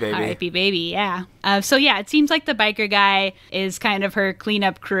 R.I.P. baby. R.I.P. baby, yeah. So yeah, it seems like the biker guy is kind of her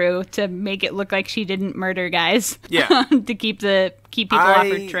cleanup crew to make it look like she didn't murder guys. Yeah. To keep people off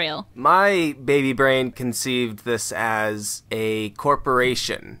her trail. My baby brain conceived this as a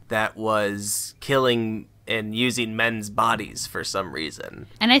corporation that was killing and using men's bodies for some reason.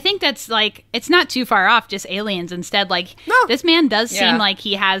 And I think that's, like, it's not too far off, just aliens instead. Like, this man does seem like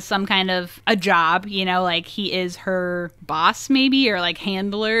he has some kind of a job, you know, like he is her boss maybe, or like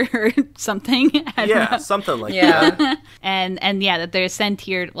handler or something. Yeah, something like that. And yeah, that they're sent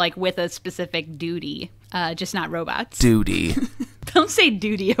here like with a specific duty, just not robots. Duty. Don't say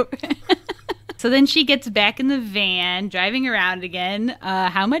duty over it. So then she gets back in the van, driving around again.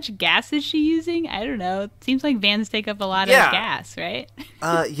 How much gas is she using? I don't know. It seems like vans take up a lot of gas, right?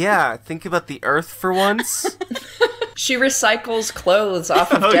 Yeah. Think about the Earth for once. She recycles clothes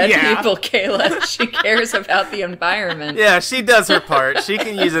off of dead people, Kayla. She cares about the environment. Yeah, she does her part. She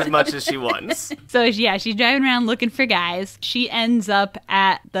can use as much as she wants. So, yeah, she's driving around looking for guys. She ends up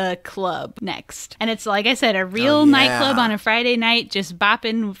at the club next. And it's, like I said, a real nightclub on a Friday night, just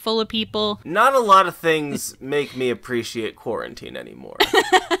bopping full of people. Not a lot of things make me appreciate quarantine anymore.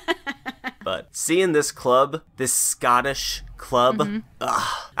 But seeing this club, this Scottish club,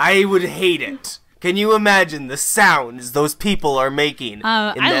 I would hate it. Can you imagine the sounds those people are making?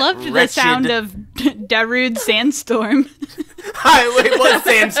 I loved the sound of Darude Sandstorm. Wait, what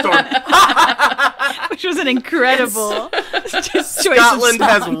Sandstorm? Which was an incredible choice. Scotland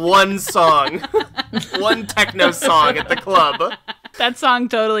has one song. One techno song at the club. That song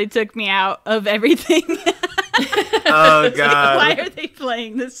totally took me out of everything. Oh, God. Like, why are they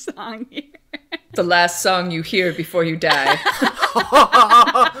playing this song here? The last song you hear before you die.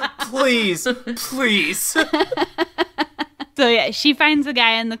 Please, please. So yeah, she finds a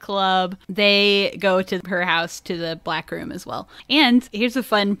guy in the club. They go to her house, to the black room as well. And here's a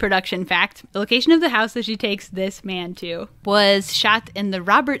fun production fact. The location of the house that she takes this man to was shot in the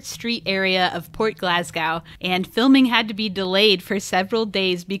Robert Street area of Port Glasgow. And filming had to be delayed for several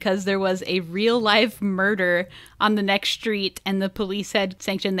days because there was a real life murder on the next street, and the police had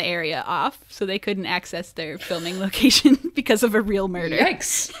sanctioned the area off, so they couldn't access their filming location because of a real murder.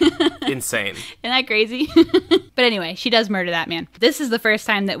 Yikes. Insane. Isn't that crazy? But anyway, she does murder that man. This is the first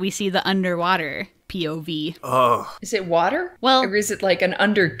time that we see the underwater POV. Oh. Is it water? Well, or is it like an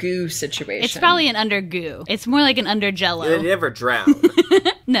under goo situation? It's probably an under goo. It's more like an under jello. They never drown.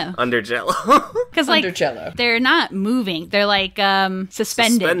 No. Under jello. Because, like, Under jello. they're not moving. They're, like,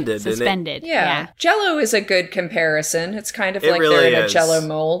 suspended. Suspended. Yeah. Jello is a good comparison. It's kind of like really they're in a is. jello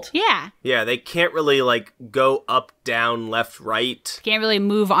mold. Yeah. Yeah, they can't really, like, go up, down, left, right. Can't really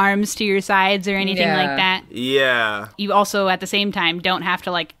move arms to your sides or anything like that. Yeah. You also, at the same time, don't have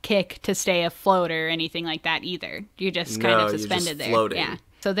to, like, kick to stay afloat or anything like that either. You're just kind of suspended there. Floating. Yeah.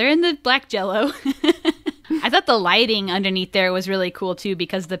 So they're in the black jello. I thought the lighting underneath there was really cool too,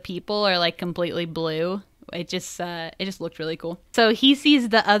 because the people are like completely blue. It just looked really cool. So he sees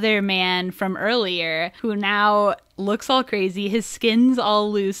the other man from earlier who now looks all crazy. His skin's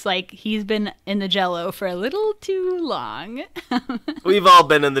all loose, like he's been in the jello for a little too long. We've all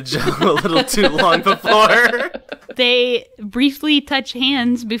been in the jello a little too long before. They briefly touch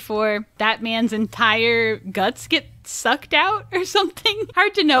hands before that man's entire guts get sucked out or something.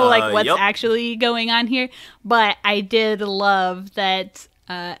 Hard to know like what's actually going on here, but I did love that.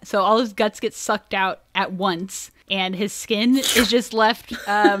 So all his guts get sucked out at once, and his skin is just left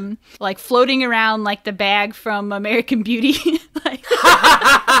like floating around like the bag from American Beauty. Like,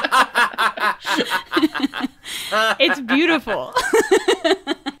 it's beautiful.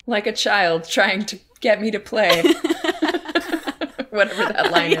 Like a child trying to get me to play. Whatever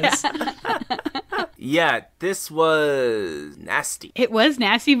that line is. Yeah, this was nasty. It was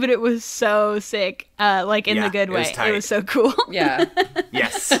nasty, but it was so sick. Like in the good way. It was so cool. Yeah.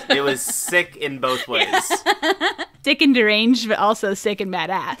 Yes, it was sick in both ways. Sick and deranged, but also sick and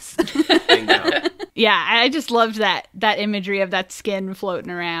badass. Bingo. Yeah, I just loved that imagery of that skin floating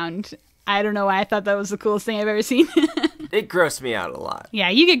around. I don't know why I thought that was the coolest thing I've ever seen. It grossed me out a lot. Yeah,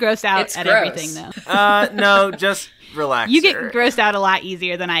 you get grossed out It's at gross. everything, though. No, just relax. You get grossed out a lot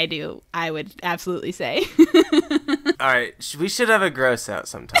easier than I do, I would absolutely say. All right, we should have a gross out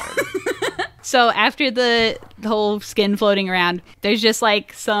sometime. So after the whole skin floating around, there's just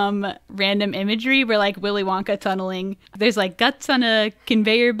like some random imagery where like Willy Wonka tunneling. There's like guts on a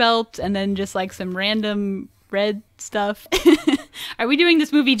conveyor belt and then just like some random red stuff. Are we doing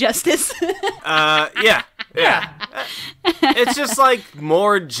this movie justice? Yeah. It's just like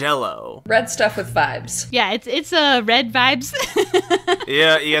more jello. Red stuff with vibes. Yeah, it's red vibes.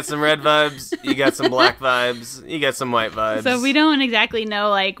 Yeah, you got some red vibes, you got some black vibes, you got some white vibes. So we don't exactly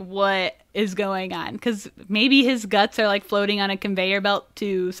know like what is going on, because maybe his guts are like floating on a conveyor belt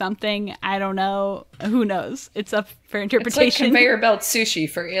to something. I don't know. Who knows? It's up for interpretation. It's like conveyor belt sushi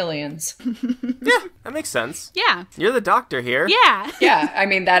for aliens. Yeah, that makes sense. Yeah. You're the doctor here. Yeah. Yeah, I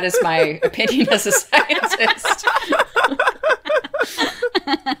mean, that is my opinion as a scientist.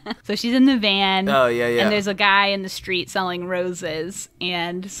 So she's in the van. Oh, yeah. And there's a guy in the street selling roses.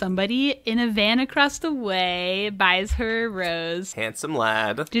 And somebody in a van across the way buys her a rose. Handsome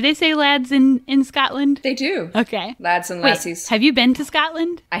lad. Do they say lads in Scotland? They do. Okay. Lads and Wait, lassies. have you been to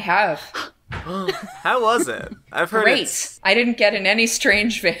Scotland? I have. How was it? I've heard Great. I didn't get in any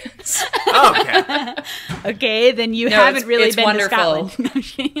strange vans. Oh, okay. Okay, then you No, haven't really it's been wonderful. to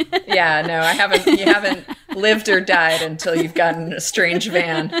Scotland. Yeah, no, I haven't. You haven't lived or died until you've gotten in a strange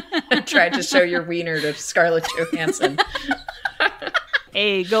van and tried to show your wiener to Scarlett Johansson.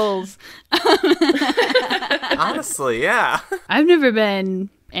 Hey, goals. Honestly, yeah. I've never been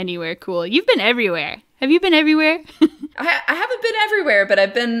anywhere cool. You've been everywhere. Have you been everywhere? I haven't been everywhere, but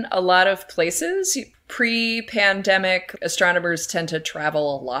I've been a lot of places. Pre-pandemic, astronomers tend to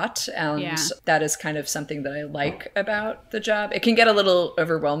travel a lot, and that is kind of something that I like about the job. It can get a little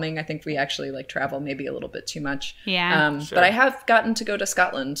overwhelming. I think we actually like travel maybe a little bit too much. Yeah. Sure. But I have gotten to go to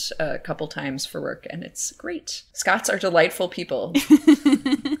Scotland a couple times for work, and it's great. Scots are delightful people.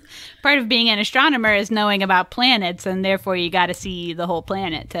 Part of being an astronomer is knowing about planets, and therefore you got to see the whole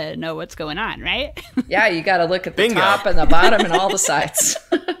planet to know what's going on, right? Yeah, you got to look at the Bingo. top and the bottom and all the sides.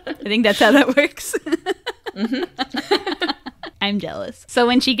 I think that's how that works. I'm jealous. So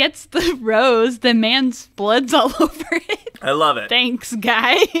when she gets the rose, the man's blood's all over it. I love it. Thanks,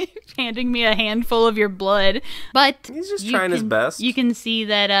 guy. Handing me a handful of your blood. But He's just trying his best. You can see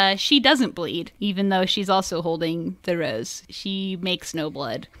that she doesn't bleed, even though she's also holding the rose. She makes no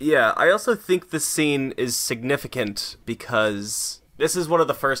blood. Yeah, I also think this scene is significant because this is one of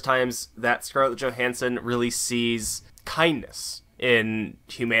the first times that Scarlett Johansson really sees kindness in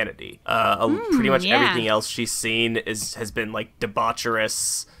humanity. Pretty much everything else she's seen has been like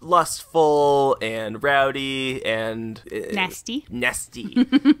debaucherous, lustful, and rowdy, and Nasty.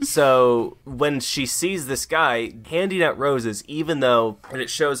 So when she sees this guy handing out roses, even though, and it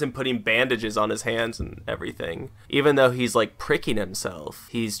shows him putting bandages on his hands and everything, even though he's like pricking himself,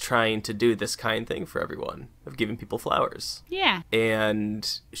 he's trying to do this kind thing for everyone, of giving people flowers. Yeah.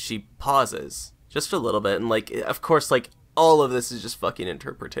 And she pauses just a little bit, and like, of course, like, all of this is just fucking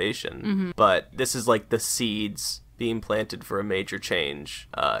interpretation. But this is like the seeds being planted for a major change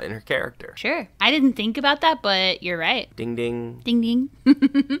in her character. Sure. I didn't think about that, but you're right. Ding ding. Ding ding.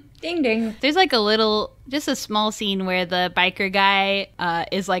 Ding ding. There's like just a small scene where the biker guy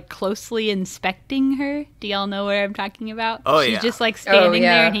is like closely inspecting her. Do y'all know what I'm talking about? Oh, She's yeah. just like standing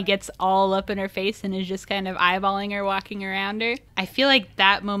there and he gets all up in her face and is just kind of eyeballing her walking around her. I feel like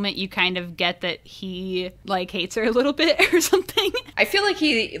that moment you kind of get that he like hates her a little bit or something. I feel like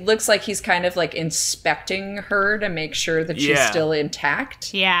he looks like he's kind of like inspecting her to make sure that she's still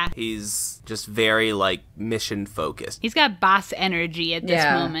intact. Yeah. He's just very like mission focused. He's got boss energy at this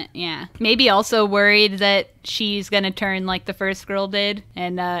moment. Yeah. Maybe also worried that she's going to turn like the first girl did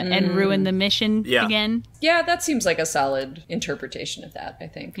and ruin the mission again. Yeah, that seems like a solid interpretation of that, I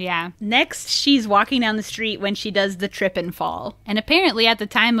think. Yeah. Next, she's walking down the street when she does the trip and fall. And apparently at the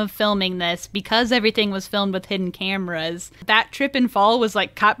time of filming this, because everything was filmed with hidden cameras, that trip and fall was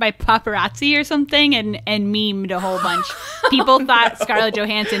like caught by paparazzi or something and memed a whole bunch. People thought Scarlett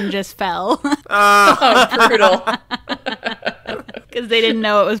Johansson just fell. Oh, brutal. Because they didn't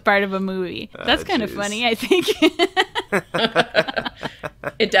know it was part of a movie. That's kind of funny, I think.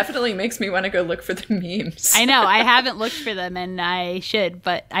 It definitely makes me want to go look for the memes. I know. I haven't looked for them, and I should,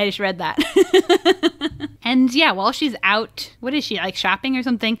 but I just read that. And yeah, while she's out, what is she, like shopping or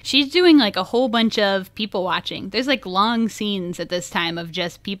something? She's doing like a whole bunch of people watching. There's like long scenes at this time of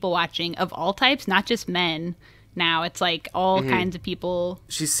just people watching of all types, not just men. Now it's like all kinds of people.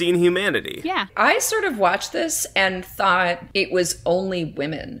 She's seen humanity. Yeah. I sort of watched this and thought it was only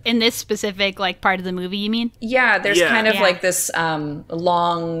women. In this specific like part of the movie, you mean? Yeah, there's kind of like this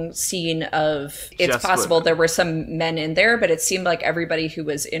long scene of it's Just possible women. there were some men in there, but it seemed like everybody who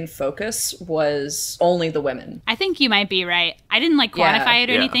was in focus was only the women. I think you might be right. I didn't like quantify it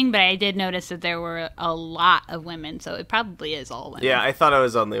or Yeah. anything, but I did notice that there were a lot of women, so it probably is all women. Yeah, I thought it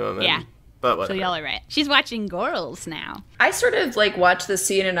was only women. Yeah. But So whatever. y'all are right. She's watching girls now. I sort of like watched the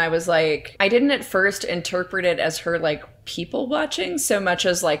scene and I was like, I didn't at first interpret it as her like people watching so much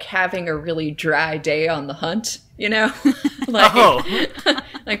as like having a really dry day on the hunt, you know? Like,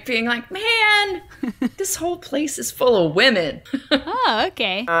 like being like, man, this whole place is full of women. Oh,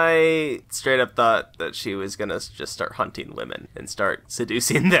 okay. I straight up thought that she was gonna just start hunting women and start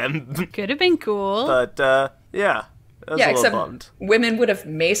seducing them. Could have been cool. But, yeah. I was a little except bummed. women would have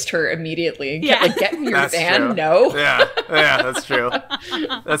maced her immediately. Yeah. Get in your That's van. true. No. Yeah, that's true.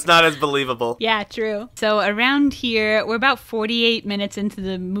 That's not as believable. Yeah, true. So around here, we're about 48 minutes into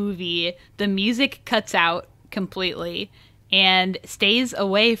the movie. The music cuts out completely and stays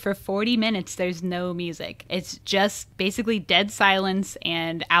away for 40 minutes. There's no music. It's just basically dead silence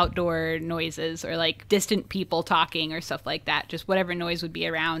and outdoor noises or like distant people talking or stuff like that. Just whatever noise would be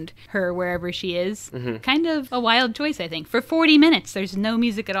around her wherever she is. Kind of a wild choice, I think. For 40 minutes, there's no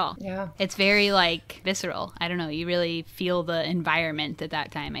music at all. Yeah. It's very like visceral. I don't know. You really feel the environment at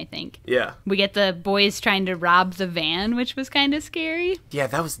that time, I think. Yeah. We get the boys trying to rob the van, which was kind of scary. Yeah,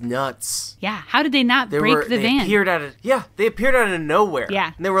 that was nuts. Yeah, how did they not break the they van? They appeared out of nowhere.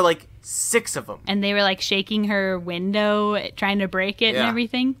 Yeah. And there were like 6 of them. And they were like shaking her window, trying to break it and Yeah.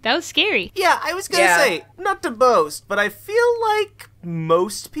 everything. That was scary. Yeah, I was gonna say, not to boast, but I feel like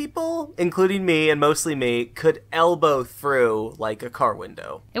most people, including me and mostly me, could elbow through like a car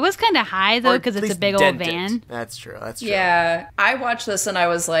window. It was kind of high though Or because at it's a least big dent old it. van. That's true. Yeah, I watched this and I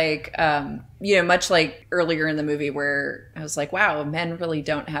was like, much like earlier in the movie where I was like, wow, men really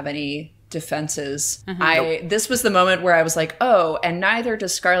don't have any defenses. This was the moment where I was like, oh, and neither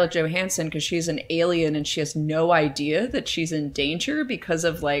does Scarlett Johansson because she's an alien and she has no idea that she's in danger because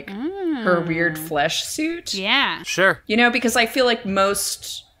of like her weird flesh suit. Yeah. Sure. You know, because I feel like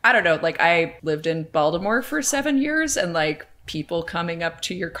most, I don't know, like I lived in Baltimore for 7 years and like people coming up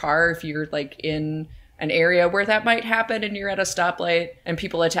to your car if you're like in an area where that might happen and you're at a stoplight and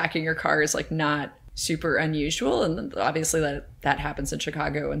people attacking your car is like not super unusual, and obviously that happens in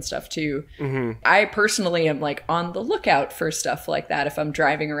Chicago and stuff too. I personally am like on the lookout for stuff like that if I'm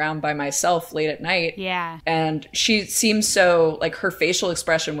driving around by myself late at night. Yeah. And she seems so like her facial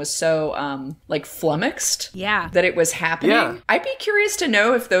expression was so like flummoxed. Yeah. That it was happening. Yeah. I'd be curious to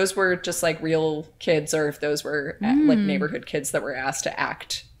know if those were just like real kids or if those were like neighborhood kids that were asked to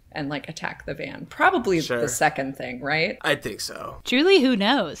act and like attack the van. Probably Sure. the second thing, right? I think so. Truly, who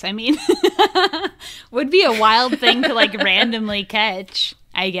knows? I mean, would be a wild thing to like randomly catch,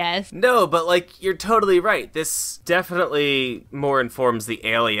 I guess. No, but like you're totally right. This definitely more informs the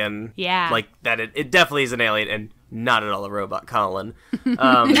alien. Yeah. Like that it definitely is an alien and not at all a robot, Colin.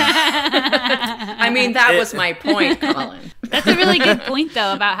 I mean, that was my point, Colin. That's a really good point,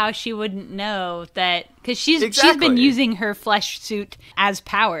 though, about how she wouldn't know that, because she's been using her flesh suit as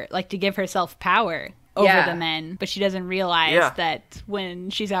power, like to give herself power over the men, but she doesn't realize that when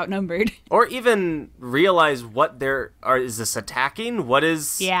she's outnumbered. Or even realize what is this attacking? What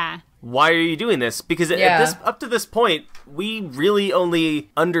is... Yeah. Why are you doing this? Because up to this point, we really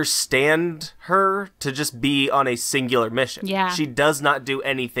only understand her to just be on a singular mission. Yeah. She does not do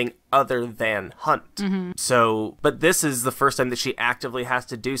anything other than hunt. Mm-hmm. So, but this is the first time that she actively has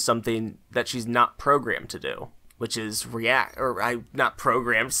to do something that she's not programmed to do, which is not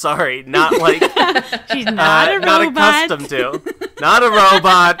programmed, sorry, not like... She's not a robot. Not accustomed to. Not a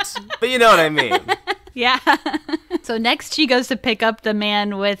robot, but you know what I mean. Yeah. So next she goes to pick up the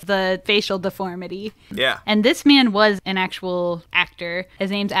man with the facial deformity. Yeah. And this man was an actual actor.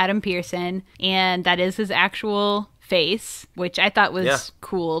 His name's Adam Pearson, and that is his actual face, which I thought was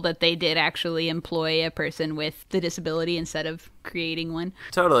cool that they did actually employ a person with the disability instead of creating one.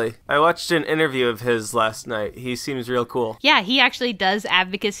 Totally. I watched an interview of his last night. He seems real cool. Yeah, he actually does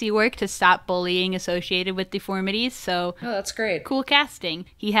advocacy work to stop bullying associated with deformities, so... Oh, that's great. Cool casting.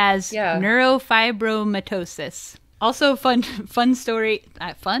 He has neurofibromatosis. Also, fun story.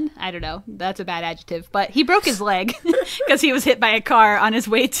 Fun? I don't know. That's a bad adjective. But he broke his leg because he was hit by a car on his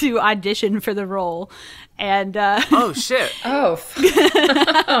way to audition for the role. And oh shit! Oh,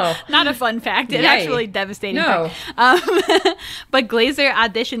 not a fun fact. It actually devastating. No, but Glazer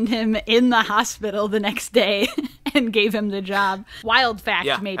auditioned him in the hospital the next day and gave him the job. Wild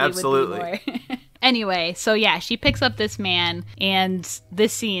fact, maybe absolutely. Would be more. Anyway, so yeah, she picks up this man, and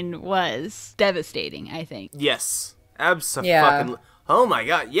this scene was devastating, I think. Yes, absolutely. Oh my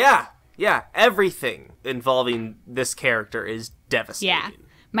god, yeah. Everything involving this character is devastating. Yeah.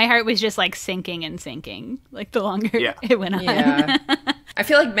 My heart was just like sinking and sinking, like the longer it went on. Yeah. I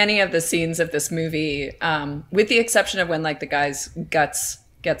feel like many of the scenes of this movie, with the exception of when like the guy's guts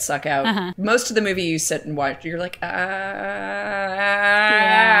get sucked out, most of the movie you sit and watch, you're like, Yeah,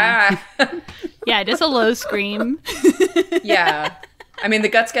 just a low scream. Yeah. I mean, the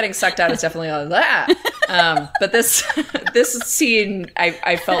guts getting sucked out is definitely like that. But this scene,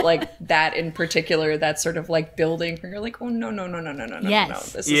 I felt like that in particular, that sort of like building where you're like, oh, no.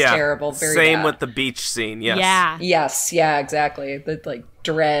 This is terrible. Very Same bad. with the beach scene. Yes. Yeah. Yes. Yeah, exactly. The like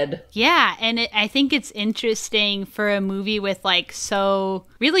dread. Yeah. And I think it's interesting for a movie with like so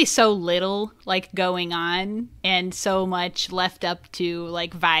little like going on and so much left up to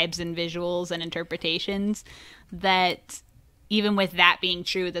like vibes and visuals and interpretations that even with that being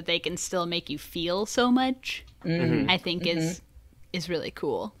true, that they can still make you feel so much, I think is really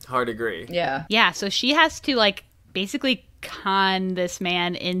cool. Hard agree. Yeah. Yeah, so she has to, like, basically con this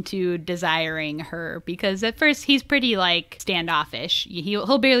man into desiring her, because at first he's pretty, like, standoffish.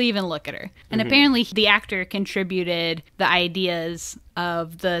 He'll barely even look at her. And apparently the actor contributed the ideas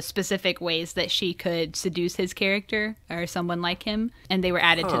of the specific ways that she could seduce his character or someone like him, and they were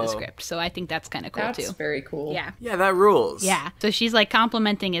added to the script. So I think that's kind of cool, too. That's very cool. Yeah. Yeah, that rules. Yeah. So she's, like,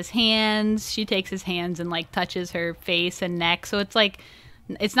 complimenting his hands. She takes his hands and, like, touches her face and neck. So it's, like...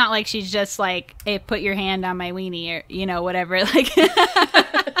 It's not like she's just like, hey, put your hand on my weenie or, you know, whatever. Like,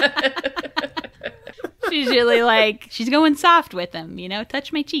 she's really like, she's going soft with him, you know,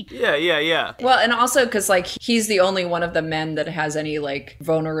 touch my cheek. Yeah. Well, and also because like he's the only one of the men that has any like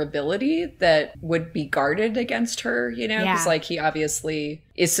vulnerability that would be guarded against her, you know, because like he obviously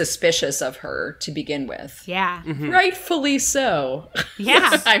is suspicious of her to begin with. Yeah. Rightfully so.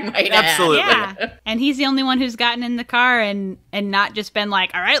 Yeah. I might Absolutely. add. Yeah. And he's the only one who's gotten in the car and not just been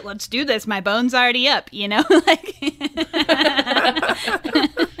like, all right, let's do this. My bone's already up, you know? Like.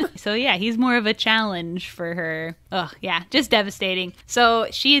 So yeah, he's more of a challenge for her. Oh, yeah, just devastating. So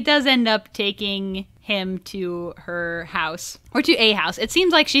she does end up taking him to her house, or to a house. It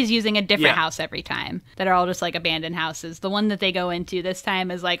seems like she's using a different house every time that are all just like abandoned houses. The one that they go into this time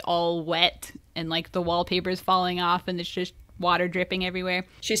is like all wet and like the wallpaper's falling off and it's just water dripping everywhere.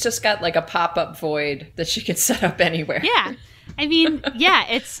 She's just got like a pop-up void that she can set up anywhere. Yeah. I mean, yeah,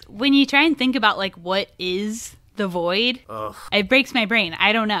 it's when you try and think about like what is the void, it breaks my brain.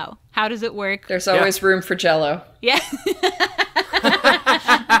 I don't know. How does it work? There's always room for jello. Yeah.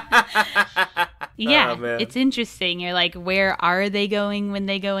 Yeah, oh, it's interesting. You're like, where are they going when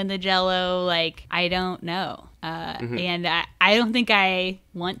they go in the jello? Like, I don't know. And I don't think I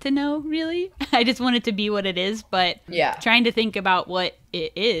want to know, really. I just want it to be what it is, but trying to think about what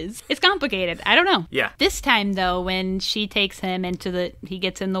it is, it's complicated. I don't know. Yeah. This time, though, when she takes him he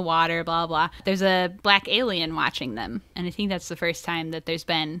gets in the water, blah, blah, there's a black alien watching them. And I think that's the first time that there's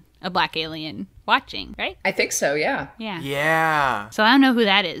been a black alien watching, right? I think so, yeah. Yeah. Yeah. So I don't know who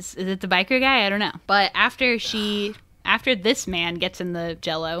that is. Is it the biker guy? I don't know. But after this man gets in the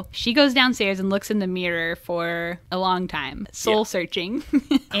jello, she goes downstairs and looks in the mirror for a long time, soul searching,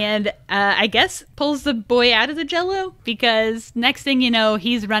 and I guess pulls the boy out of the jello, because next thing you know,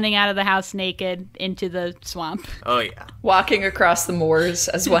 he's running out of the house naked into the swamp. Oh yeah. Walking across the moors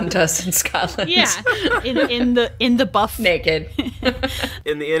as one does in Scotland. Yeah, in the buff. Naked.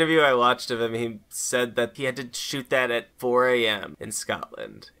 In the interview I watched of him, he said that he had to shoot that at 4 a.m. in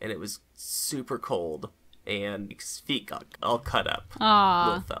Scotland, and it was super cold. And his feet got all cut up.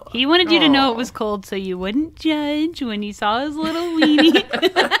 Aw. He wanted you to know it was cold so you wouldn't judge when you saw his little weenie.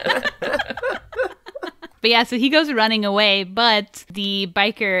 But yeah, so he goes running away, but the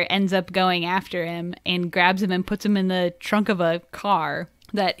biker ends up going after him and grabs him and puts him in the trunk of a car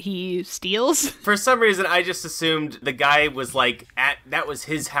that he steals. For some reason, I just assumed the guy was like, that was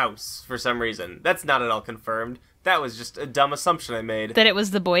his house for some reason. That's not at all confirmed. That was just a dumb assumption I made. That it was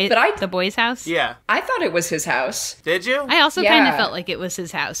the boy's house? Yeah. I thought it was his house. Did you? I also kind of felt like it was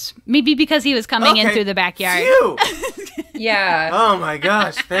his house. Maybe because he was coming in through the backyard. Phew. Yeah. Oh my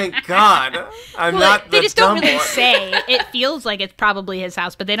gosh, thank God. They just don't really say. It feels like it's probably his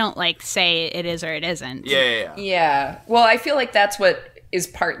house, but they don't like say it is or it isn't. Yeah. Yeah. Well, I feel like that's what is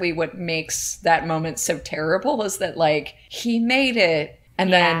partly what makes that moment so terrible, is that like he made it.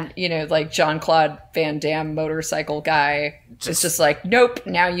 And then, you know, like Jean-Claude Van Damme motorcycle guy is just like, nope,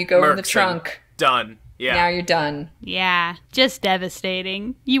 now you go in the trunk. Done. Yeah. Now you're done. Yeah. Just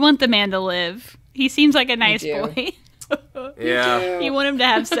devastating. You want the man to live. He seems like a nice boy. Yeah. You want him to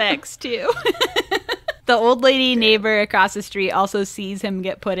have sex, too. The old lady neighbor across the street also sees him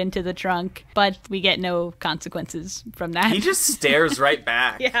get put into the trunk, but we get no consequences from that. He just stares right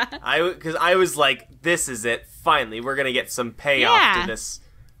back. Yeah. Because I was like, this is it. Finally, we're going to get some payoff to this.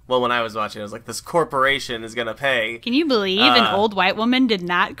 Well, when I was watching, I was like, this corporation is going to pay. Can you believe an old white woman did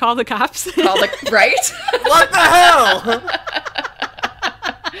not call the cops? Right? What the hell?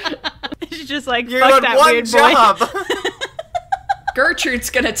 She's just like, you fuck had that one weird job. boy. Gertrude's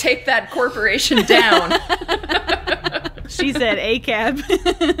going to take that corporation down. She said, A-cab.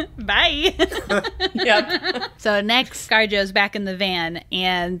 Bye. Yep. So next, ScarJo's back in the van,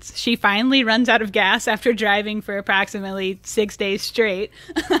 and she finally runs out of gas after driving for approximately 6 days straight.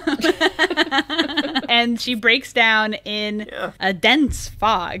 And she breaks down in a dense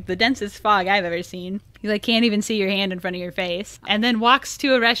fog, the densest fog I've ever seen. You like can't even see your hand in front of your face. And then walks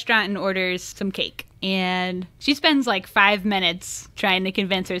to a restaurant and orders some cake. And she spends like 5 minutes trying to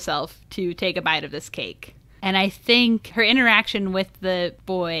convince herself to take a bite of this cake. And I think her interaction with the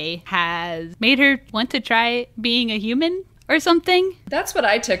boy has made her want to try being a human or something. That's what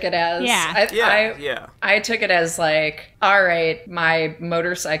I took it as. Yeah. I took it as like, all right, my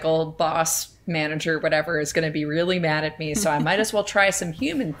motorcycle boss, manager, whatever, is going to be really mad at me, so I might as well try some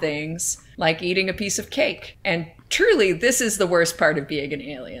human things, like eating a piece of cake. And truly, this is the worst part of being an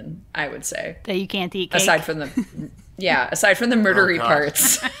alien, I would say. That you can't eat cake? Aside from the murdery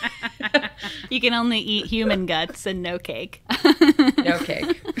parts. You can only eat human guts and no cake. No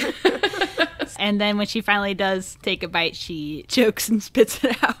cake. And then when she finally does take a bite, she chokes and spits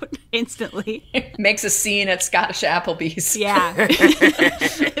it out instantly. Makes a scene at Scottish Applebee's. Yeah.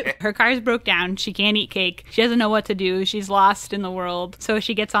 Her car's broke down. She can't eat cake. She doesn't know what to do. She's lost in the world. So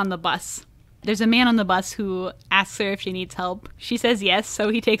she gets on the bus. There's a man on the bus who asks her if she needs help. She says yes, so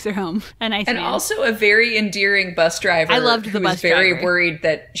he takes her home. A nice man. And also a very endearing bus driver. I loved the bus driver. Who's very worried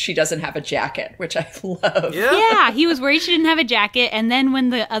that she doesn't have a jacket, which I love. Yeah, he was worried she didn't have a jacket. And then when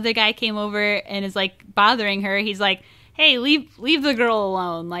the other guy came over and is like bothering her, he's like, hey, leave the girl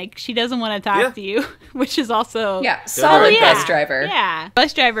alone. Like, she doesn't want to talk to you, which is also... Yeah, solid bus driver. Yeah,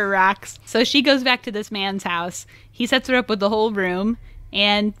 bus driver rocks. So she goes back to this man's house. He sets her up with the whole room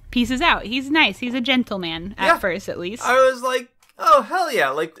and pieces out. He's nice. He's a gentleman, at first, at least. I was like, oh, hell yeah,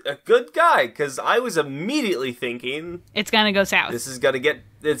 like, a good guy, because I was immediately thinking... It's gonna go south. It's gonna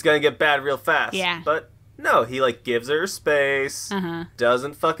get bad real fast. Yeah. But... no, he, like, gives her space,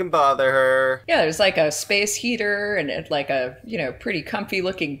 doesn't fucking bother her. Yeah, there's, like, a space heater and, like, a, pretty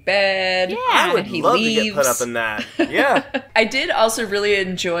comfy-looking bed. Yeah. I would love to get put up in that. Yeah. I did also really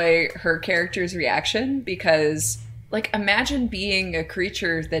enjoy her character's reaction because, like, imagine being a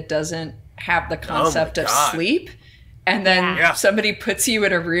creature that doesn't have the concept of sleep And then somebody puts you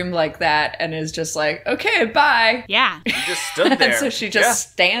in a room like that and is just like, okay, bye. Yeah. You just stood there. And so she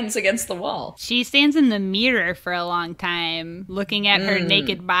just stands against the wall. She stands in the mirror for a long time, looking at her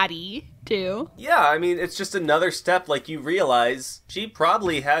naked body, too. Yeah, I mean, it's just another step. Like, you realize she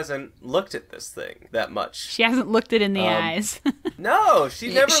probably hasn't looked at this thing that much. She hasn't looked it in the eyes. No,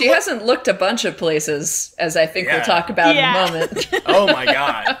 she never She hasn't looked a bunch of places, as I think we'll talk about in a moment. Oh, my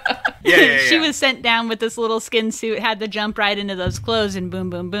God. Yeah. She was sent down with this little skin suit, had to jump right into those clothes, and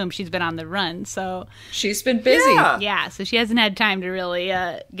boom, boom, boom. She's been on the run, so... She's been busy. Yeah, so she hasn't had time to really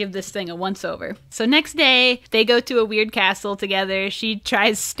give this thing a once-over. So next day, they go to a weird castle together. She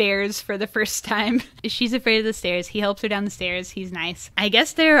tries stairs for the first time. She's afraid of the stairs. He helps her down the stairs. He's nice. I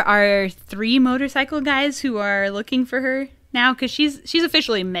guess there are 3 motorcycle guys who are looking for her now, because she's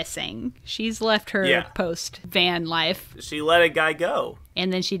officially missing. She's left her post-van life. She let a guy go.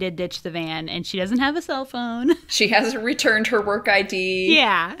 And then she did ditch the van, and she doesn't have a cell phone. She hasn't returned her work ID.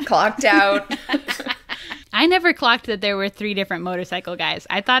 Yeah. Clocked out. I never clocked that there were 3 different motorcycle guys.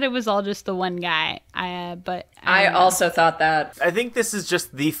 I thought it was all just the one guy. But I also thought that. I think this is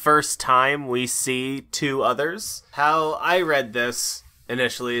just the first time we see 2 others. How I read this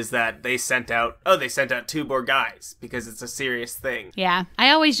initially is that they sent out 2 more guys because it's a serious thing. Yeah. I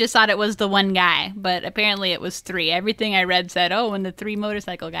always just thought it was the one guy, but apparently it was 3. Everything I read said, when the 3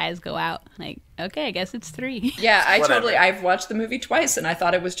 motorcycle guys go out. Like, okay, I guess it's 3. Yeah, I've watched the movie twice and I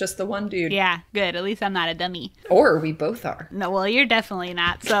thought it was just the one dude. Yeah, good. At least I'm not a dummy. Or we both are. No, well, you're definitely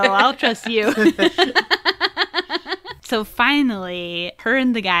not, so I'll trust you. So finally, her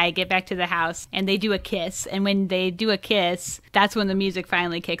and the guy get back to the house, and they do a kiss. And when they do a kiss, that's when the music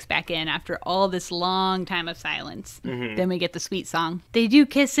finally kicks back in after all this long time of silence. Mm-hmm. Then we get the sweet song. They do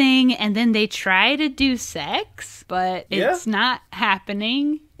kissing, and then they try to do sex, but it's not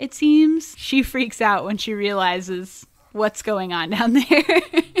happening, it seems. She freaks out when she realizes what's going on down there.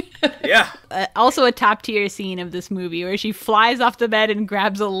 Yeah. Also a top tier scene of this movie where she flies off the bed and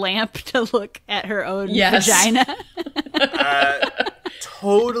grabs a lamp to look at her own vagina.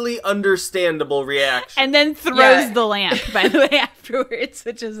 Totally understandable reaction. And then throws the lamp, by the way, afterwards,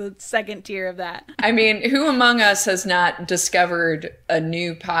 which is a second tier of that. I mean, who among us has not discovered a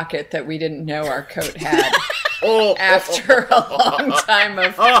new pocket that we didn't know our coat had after a long time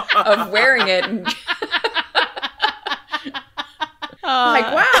of wearing it? And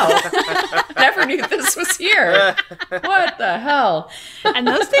like, wow, never knew this was here. What the hell? And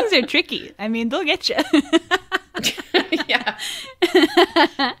those things are tricky. I mean, they'll get you. Yeah.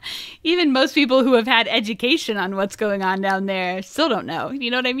 Even most people who have had education on what's going on down there still don't know.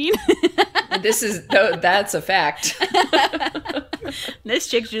 You know what I mean? That's a fact. This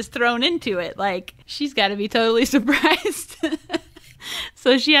chick's just thrown into it. Like, she's got to be totally surprised.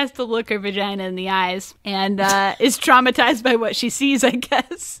 So she has to look her vagina in the eyes and is traumatized by what she sees, I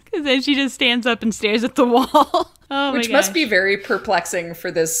guess. Because then she just stands up and stares at the wall. Which must be very perplexing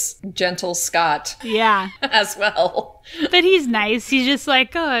for this gentle Scott. Yeah. As well. But he's nice. He's just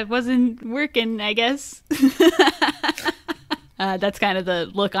like, it wasn't working, I guess. That's kind of the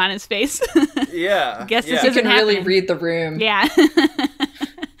look on his face. Yeah. Guess this You isn't can really happening. read the room. Yeah.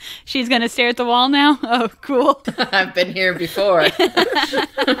 She's going to stare at the wall now? Oh, cool. I've been here before.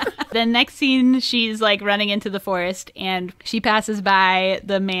 The next scene, she's like running into the forest and she passes by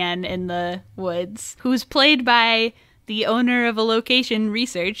the man in the woods who's played by the owner of a location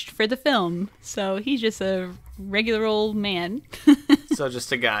researched for the film. So he's just a regular old man. So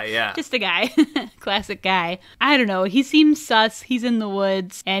just a guy, yeah. Just a guy. Classic guy. I don't know. He seems sus. He's in the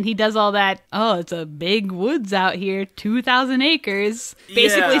woods and he does all that, it's a big woods out here, 2,000 acres.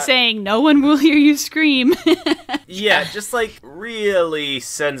 Basically saying no one will hear you scream. Yeah, just like really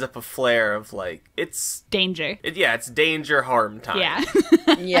sends up a flare of like, it's... danger. It's danger harm time. Yeah.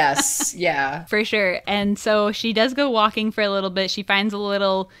 Yes, yeah. For sure. And so she does go walking for a little bit. She finds a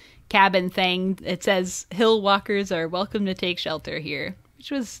little cabin thing. It says, "Hill walkers are welcome to take shelter here,"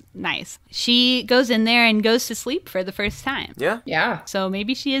 which was nice. She goes in there and goes to sleep for the first time. Yeah. Yeah. So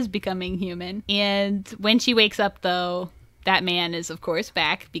maybe she is becoming human. And when she wakes up, though, that man is, of course,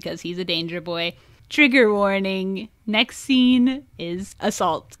 back because he's a danger boy. Trigger warning. Next scene is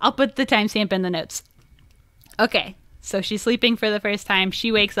assault. I'll put the timestamp in the notes. Okay. So she's sleeping for the first time.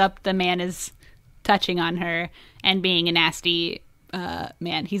 She wakes up. The man is touching on her and being a nasty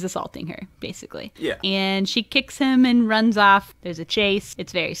man. He's assaulting her, basically. Yeah. And she kicks him and runs off. There's a chase.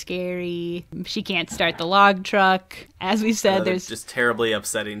 It's very scary. She can't start the log truck. As we said, there's just terribly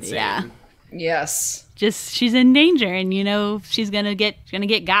upsetting scene. Yeah. Yes. Just she's in danger, and she's gonna get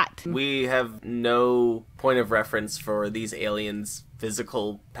got. We have no point of reference for these aliens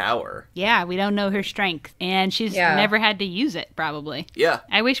physical power. Yeah, we don't know her strength. And she's never had to use it, probably. Yeah.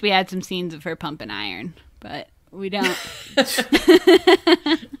 I wish we had some scenes of her pumping iron, but we don't.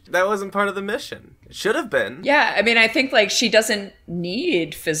 That wasn't part of the mission. It should have been. Yeah, I mean, I think, like, she doesn't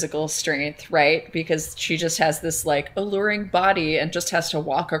need physical strength, right? Because she just has this, like, alluring body and just has to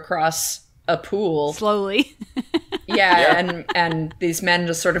walk across a pool. Slowly. Yeah. And these men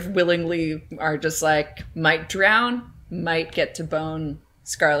just sort of willingly are just like, might drown, might get to bone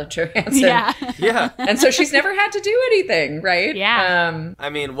Scarlett Johansson. Yeah. Yeah. And so she's never had to do anything, right? Yeah. I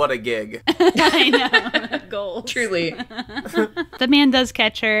mean, what a gig. I know. Goals. Truly. The man does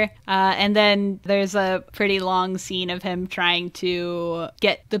catch her, and then there's a pretty long scene of him trying to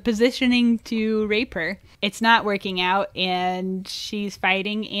get the positioning to rape her. It's not working out, and she's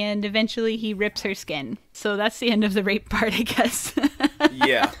fighting, and eventually he rips her skin. So that's the end of the rape part, I guess.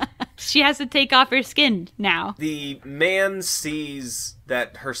 Yeah. She has to take off her skin now. The man sees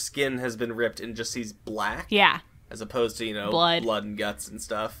that her skin has been ripped and just sees black. Yeah. As opposed to, blood and guts and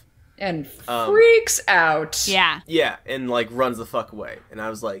stuff. And freaks out. Yeah. Yeah, and, like, runs the fuck away. And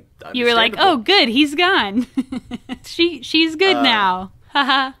I was like, you were like, oh, good, he's gone. She's good now.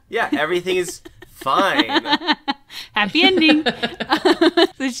 Haha. Yeah, everything is fine. Happy ending.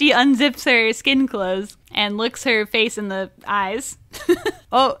 So she unzips her skin clothes and looks her face in the eyes.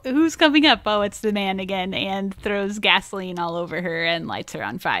 Oh, who's coming up? Oh, it's the man again, and throws gasoline all over her and lights her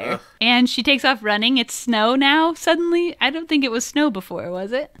on fire. And she takes off running. It's snow now, suddenly. I don't think it was snow before,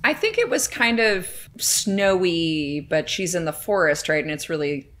 was it? I think it was kind of snowy, but she's in the forest, right? And it's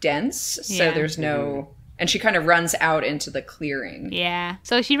really dense, so there's no... And she kind of runs out into the clearing. Yeah.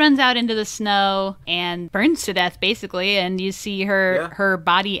 So she runs out into the snow and burns to death, basically. And you see her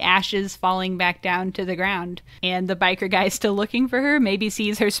body ashes falling back down to the ground. And the biker guy's still looking for her. Maybe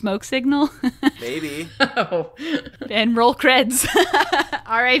sees her smoke signal. Maybe. Oh. And roll creds.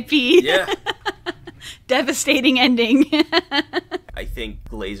 R.I.P. Yeah. Devastating ending. I think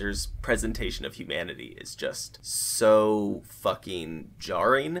Glazer's presentation of humanity is just so fucking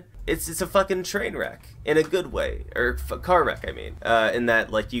jarring. It's a fucking train wreck in a good way, or car wreck. I mean, in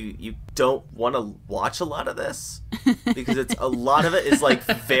that, like, you don't want to watch a lot of this because a lot of it is like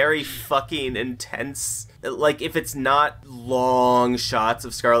very fucking intense. Like, if it's not long shots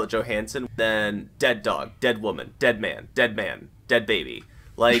of Scarlett Johansson, then dead dog, dead woman, dead man, dead baby.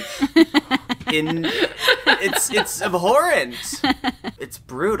 Like, it's abhorrent. It's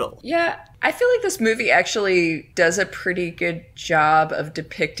brutal. Yeah, I feel like this movie actually does a pretty good job of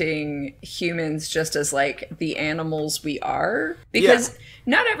depicting humans just as, like, the animals we are. Because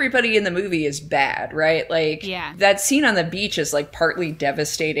not everybody in the movie is bad, right? Like, that scene on the beach is, like, partly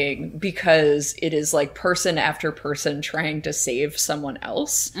devastating because it is, like, person after person trying to save someone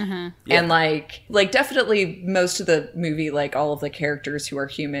else. And, like, definitely most of the movie, like, all of the characters who are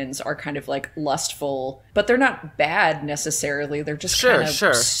humans are kind of, like, lustful, but they're not bad necessarily. They're just kind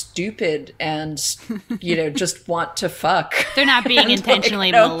of stupid and, just want to fuck. They're not being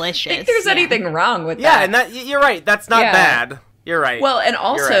intentionally malicious. I think there's anything wrong with that. Yeah, and that you're right. That's not bad. You're right. Well, and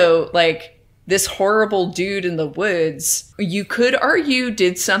also, like, this horrible dude in the woods, you could argue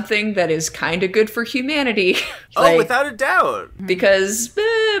did something that is kind of good for humanity. Like, without a doubt. Because,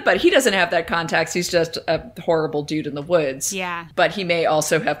 but he doesn't have that context. He's just a horrible dude in the woods. Yeah. But he may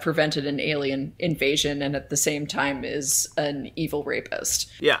also have prevented an alien invasion and at the same time is an evil rapist.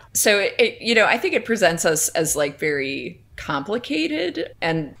 Yeah. So, I think it presents us as, like, very complicated,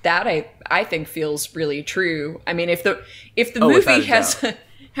 and that I think feels really true. I mean, if the movie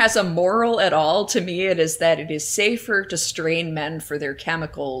has a moral at all, to me it is that it is safer to strain men for their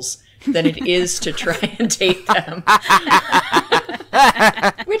chemicals than it is to try and take them.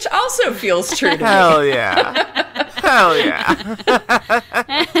 Which also feels true to me. Hell yeah. Hell yeah.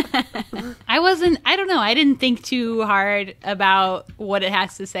 I don't know, I didn't think too hard about what it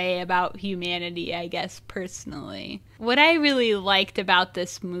has to say about humanity, I guess, personally. What I really liked about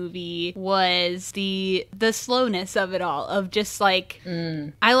this movie was the slowness of it all, of just like,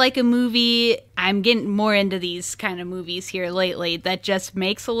 I like a movie, I'm getting more into these kind of movies here lately, that just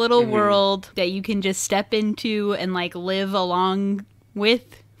makes a little world that you can just step into and, like, live along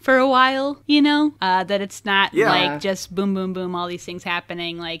with for a while, that it's not like just boom, boom, boom, all these things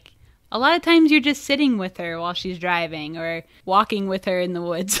happening. Like, a lot of times you're just sitting with her while she's driving or walking with her in the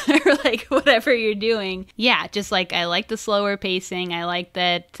woods or, like, whatever you're doing. Yeah, just, like, I like the slower pacing. I like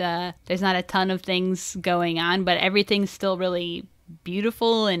that there's not a ton of things going on, but everything's still really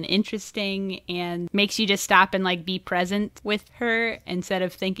beautiful and interesting and makes you just stop and like be present with her instead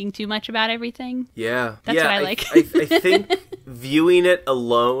of thinking too much about everything. Yeah. That's what I like. I think viewing it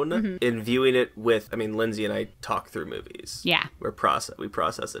alone and viewing it with, I mean, Lindsay and I talk through movies. Yeah. We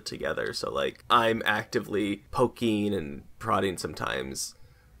process it together. So like I'm actively poking and prodding sometimes.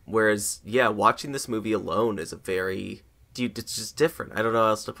 Whereas, yeah, watching this movie alone is it's just different. I don't know how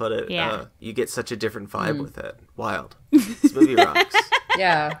else to put it. Yeah. You get such a different vibe with it. Wild. This movie rocks.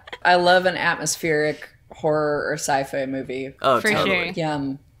 Yeah. I love an atmospheric horror or sci-fi movie. Oh, For totally. sure.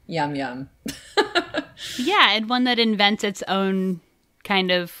 Yum. Yum, yum. Yeah, and one that invents its own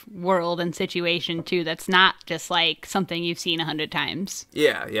kind of world and situation, too. That's not just like something you've seen 100 times.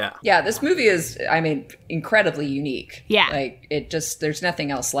 Yeah, yeah. Yeah, this movie is, I mean, incredibly unique. Yeah. Like, there's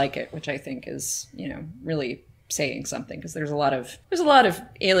nothing else like it, which I think is, really saying something, because there's a lot of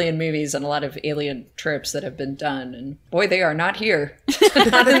alien movies and a lot of alien tropes that have been done, and boy, they are not here.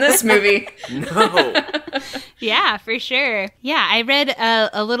 Not in this movie. No. Yeah, for sure. Yeah, I read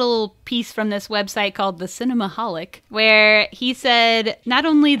a little piece from this website called The Cinemaholic, where he said not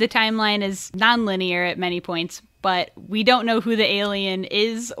only the timeline is non-linear at many points, but we don't know who the alien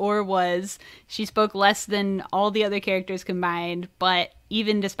is or was. She spoke less than all the other characters combined, but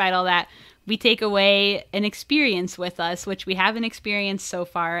even despite all that, we take away an experience with us, which we haven't experienced so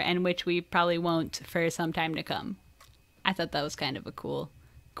far and which we probably won't for some time to come. I thought that was kind of a cool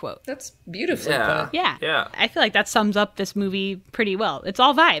quote. That's beautifully Yeah. put. Yeah. I feel like that sums up this movie pretty well. It's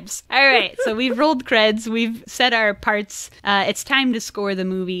all vibes. All right. So we've rolled creds. We've set our parts. It's time to score the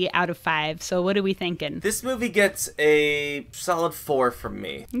movie out of 5. So what are we thinking? This movie gets a solid 4 from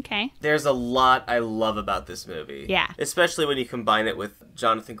me. Okay. There's a lot I love about this movie. Yeah. Especially when you combine it with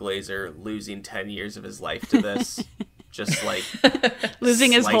Jonathan Glazer losing 10 years of his life to this. Just like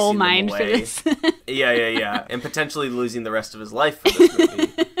losing his whole slicing them mind for away. this. Yeah. And potentially losing the rest of his life for this movie.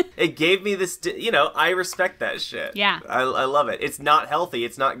 It gave me this, I respect that shit. Yeah. I love it. It's not healthy.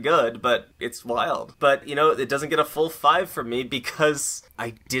 It's not good, but it's wild. But, it doesn't get a full 5 from me because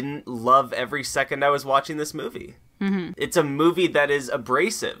I didn't love every second I was watching this movie. Mm-hmm. It's a movie that is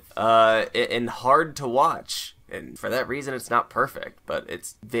abrasive and hard to watch. And for that reason, it's not perfect, but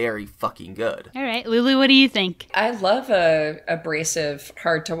it's very fucking good. All right. Lulu, what do you think? I love a abrasive,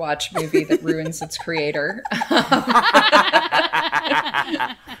 hard to watch movie that ruins its creator.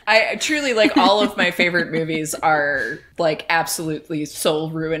 I truly, like, all of my favorite movies are like absolutely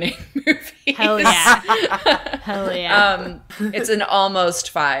soul ruining movies. Hell yeah. Hell yeah. It's an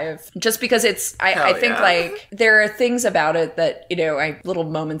almost 5 just because I think like there are things about it that, little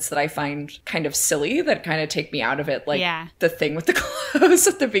moments that I find kind of silly that kind of take me out of it. Like the thing with the clothes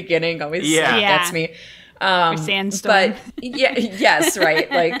at the beginning always gets me. Sandstorm. But yes, right.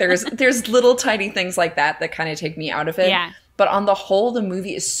 Like there's little tiny things like that kind of take me out of it. Yeah. But on the whole, the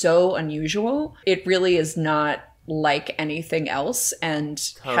movie is so unusual. It really is not like anything else and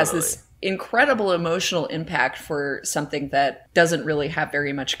has this incredible emotional impact for something that doesn't really have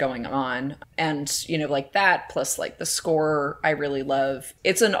very much going on. And, like that, plus like the score I really love.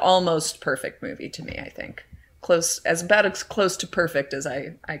 It's an almost perfect movie to me, I think. About as close to perfect as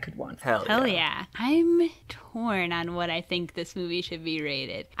I could want. Hell yeah. I'm torn on what I think this movie should be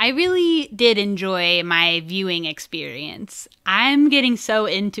rated. I really did enjoy my viewing experience. I'm getting so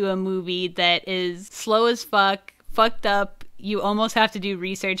into a movie that is slow as fuck, fucked up. You almost have to do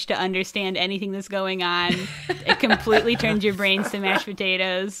research to understand anything that's going on. It completely turns your brains to mashed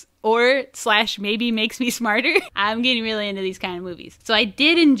potatoes. Or / maybe makes me smarter. I'm getting really into these kind of movies. So I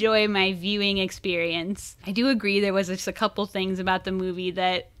did enjoy my viewing experience. I do agree there was just a couple things about the movie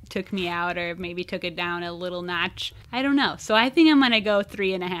that took me out or maybe took it down a little notch. I don't know. So I think I'm going to go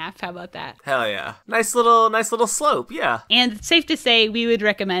 3.5. How about that? Hell yeah. Nice little slope. Yeah. And it's safe to say we would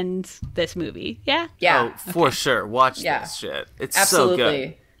recommend this movie. Yeah? Yeah. Oh, for sure. Watch this shit. It's so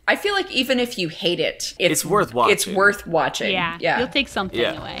good. I feel like even if you hate it, it's worth watching. It's worth watching. Yeah. You'll take something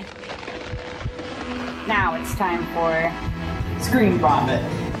away. Now it's time for ScreenVomit.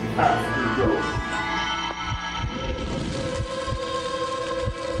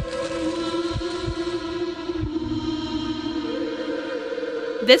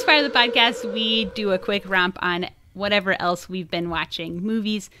 This part of the podcast, we do a quick romp on whatever else we've been watching.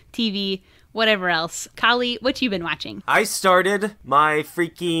 Movies, TV, whatever else. Kali, what you been watching? I started my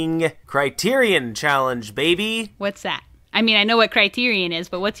freaking Criterion challenge, baby. What's that? I mean, I know what Criterion is,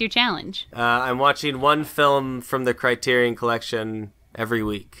 but what's your challenge? I'm watching one film from the Criterion collection every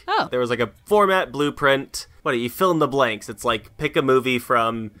week. Oh. There was like a format blueprint. What, you fill in the blanks. It's like, pick a movie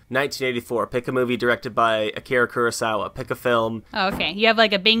from 1984, pick a movie directed by Akira Kurosawa, pick a film. Oh, okay. You have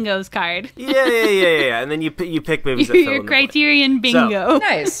like a bingo's card. Yeah. And then you pick movies that fill Your in the Criterion blank. bingo. Oh,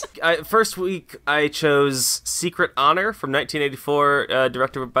 nice. First week, I chose Secret Honor from 1984,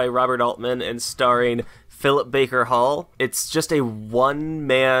 directed by Robert Altman and starring Philip Baker Hall. It's just a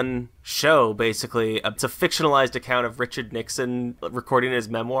one-man show, basically. It's a fictionalized account of Richard Nixon recording his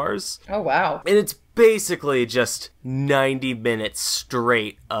memoirs. Oh, wow. And it's basically just 90 minutes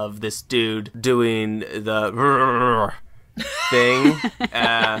straight of this dude doing the thing.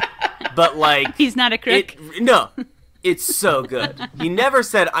 But, like... He's not a crook? No. It's so good. He never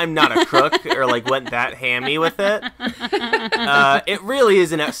said, I'm not a crook, or, like, went that hammy with it. It really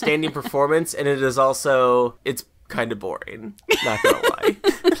is an outstanding performance, and it is also... It's kind of boring. Not gonna lie.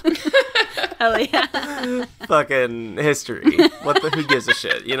 Hell yeah. Fucking history. Who gives a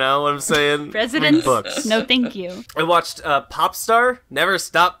shit? You know what I'm saying? Presidents? Books. No, thank you. I watched Pop Star, Never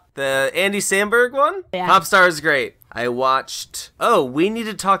Stop, the Andy Samberg one. Yeah. Pop Star is great. I watched, We Need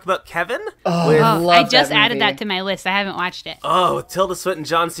to Talk About Kevin. I just added that to my list. I haven't watched it. With Tilda Swinton,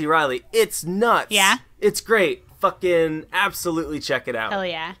 John C. Reilly. It's nuts. Yeah? It's great. Fucking absolutely check it out. Hell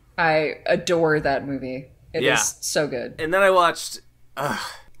yeah. I adore that movie. It is so good. And then I watched,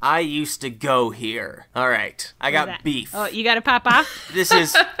 I Used to Go Here. All right. I got beef. Oh, you got to pop off?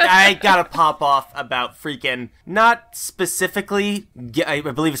 I gotta pop off about freaking, not specifically, I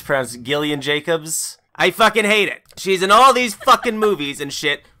believe it's pronounced Gillian Jacobs. I fucking hate it. She's in all these fucking movies and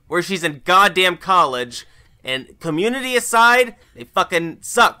shit where she's in goddamn college, and Community aside, they fucking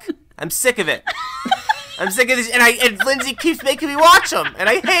suck. I'm sick of it. I'm sick of this, and Lindsay keeps making me watch them, and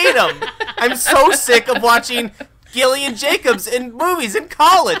I hate them. I'm so sick of watching Gillian Jacobs in movies in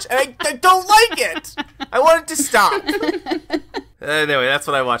college, and I don't like it. I want it to stop. Anyway, that's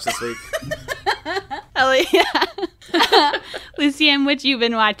what I watched this week. Hell yeah. Lucianne, what you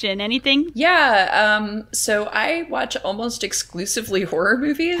been watching? Anything? Yeah, so I watch almost exclusively horror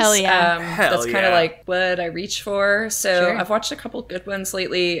movies. Hell yeah. That's kind of like what I reach for. So Sure. I've watched a couple good ones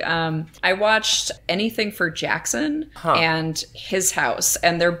lately. I watched Anything for Jackson and His House,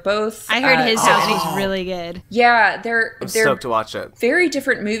 and they're both... I heard His House was really good. Yeah, they're stoked to watch it. Very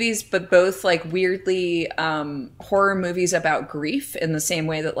different movies, but both like weirdly horror movies about grief in the same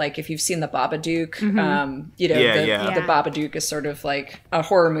way that, like, if you've seen The Babadook, the Babadook is sort of like a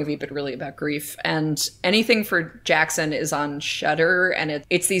horror movie, but really about grief. And Anything for Jackson is on Shudder, and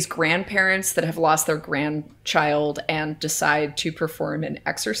it's these grandparents that have lost their grandchild and decide to perform an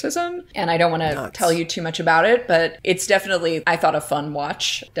exorcism. And I don't want to tell you too much about it, but it's definitely, I thought, a fun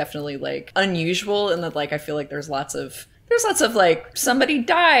watch. Definitely like unusual in that, like, I feel like there's lots of like, somebody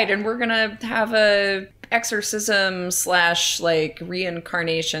died and we're gonna have a exorcism / like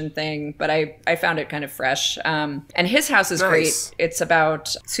reincarnation thing, but I found it kind of fresh. And His House is great. It's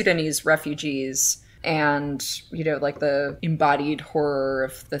about Sudanese refugees and, you know, like the embodied horror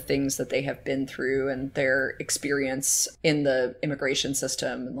of the things that they have been through and their experience in the immigration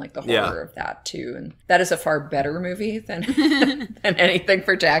system and like the horror of that too. And that is a far better movie than than Anything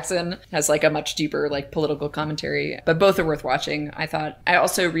for Jackson. It has like a much deeper like political commentary, but both are worth watching, I thought. I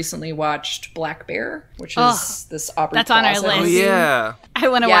also recently watched Black Bear, which is this Aubrey that's on our Plaza list. movie. Yeah. I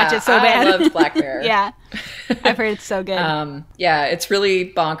want to watch it so bad. I loved Black Bear. Yeah. I've heard it's so good. Yeah, it's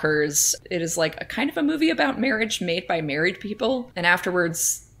really bonkers. It is like a kind of a movie about marriage made by married people. And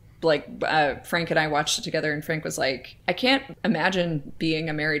afterwards, like, Frank and I watched it together, and Frank was like, I can't imagine being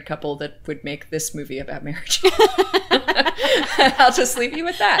a married couple that would make this movie about marriage. I'll just leave you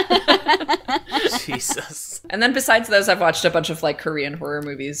with that. Jesus. And then besides those, I've watched a bunch of like Korean horror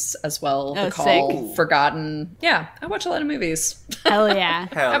movies as well. Oh, The Call, sick. Forgotten. Yeah, I watch a lot of movies. Hell yeah.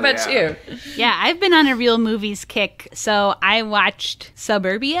 Hell How about you? Yeah, I've been on a real movies kick. So I watched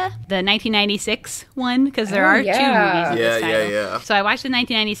SubUrbia, the 1996 one, because there are two movies of this title. Yeah. So I watched the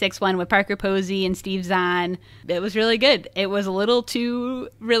 1996 one with Parker Posey and Steve Zahn. It was really good. It was a little too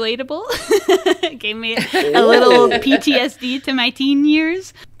relatable. It gave me a little PTSD to my teen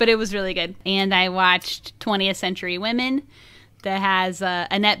years, but it was really good. And I watched 20th Century Women that has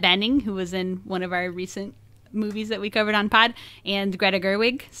Annette Bening, who was in one of our recent movies that we covered on pod, and Greta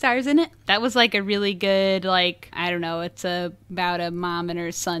Gerwig stars in it. That was like a really good, like, I don't know, it's about a mom and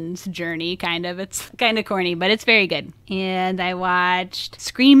her son's journey, kind of. It's kind of corny, but it's very good. And I watched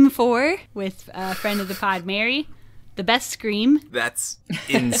Scream 4 with a friend of the pod, Mary. The best Scream. That's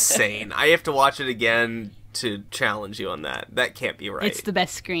insane. I have to watch it again to challenge you on that. That can't be right. It's the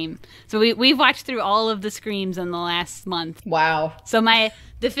best Scream. So we've watched through all of the Screams in the last month. Wow. So my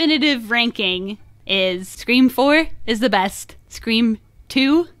definitive ranking is Scream 4 is the best, Scream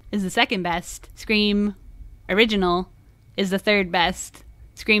 2 is the second best. Scream Original is the third best.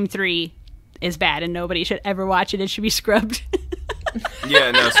 Scream 3 is bad and nobody should ever watch it. It should be scrubbed.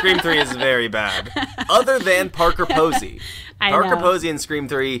 Yeah, no, Scream 3 is very bad. Other than Parker Posey. Parker Posey in Scream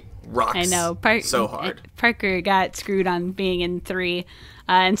 3 rocks. I know. So hard. Parker got screwed on being in 3.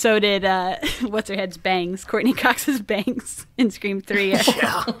 And so did, what's-her-head's bangs. Courtney Cox's bangs in Scream 3.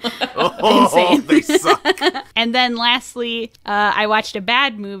 Yeah. Insane. They suck. And then lastly, I watched a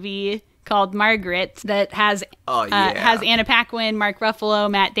bad movie called Margaret that has Anna Paquin, Mark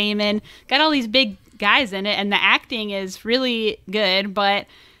Ruffalo, Matt Damon. Got all these big guys in it, and the acting is really good, but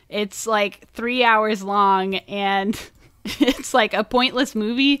it's like 3 hours long, and it's like a pointless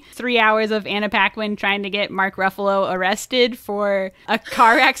movie. 3 hours of Anna Paquin trying to get Mark Ruffalo arrested for a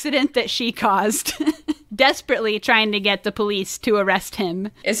car accident that she caused. Desperately trying to get the police to arrest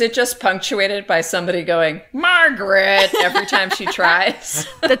him. Is it just punctuated by somebody going, Margaret, every time she tries?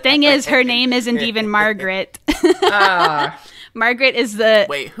 The thing is, her name isn't even Margaret. Margaret is the...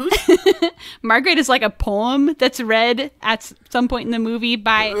 Wait, who's... Margaret is like a poem that's read at some point in the movie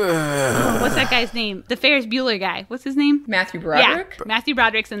by... what's that guy's name? The Ferris Bueller guy. What's his name? Matthew Broderick? Yeah, Matthew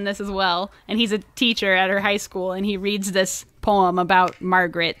Broderick's in this as well. And he's a teacher at her high school, and he reads this poem about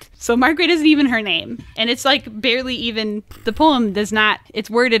Margaret. So Margaret isn't even her name. And it's like barely even... The poem does not... It's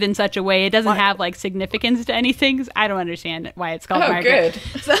worded in such a way, it doesn't have like significance to anything. I don't understand why it's called Margaret.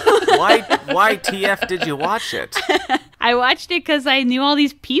 Good. So Why TF did you watch it? I watched it because I knew all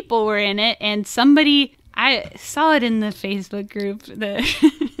these people were in it, and somebody... I saw it in the Facebook group.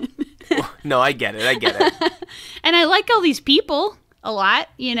 No, I get it. And I like all these people a lot,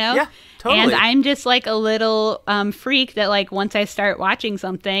 you know? Yeah, totally. And I'm just like a little freak that like once I start watching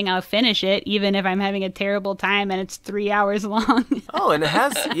something, I'll finish it, even if I'm having a terrible time and it's 3 hours long. Oh, and it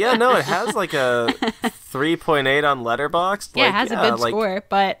has like a 3.8 on Letterboxd. Yeah, it has a good score,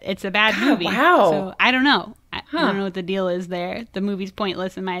 but it's a bad movie. Wow. So I don't know. I don't know what the deal is there. The movie's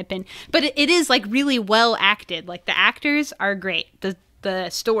pointless in my opinion. But it is like really well acted. Like the actors are great. The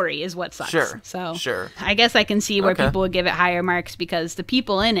story is what sucks. Sure. I guess I can see where people would give it higher marks because the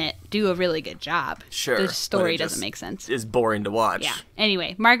people in it do a really good job. Sure. The story doesn't make sense. It's boring to watch. Yeah.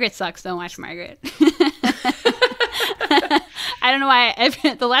 Anyway, Margaret sucks. Don't watch Margaret. I don't know why.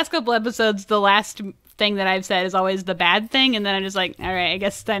 The last couple episodes, the last thing that I've said is always the bad thing, and then I'm just like, all right, I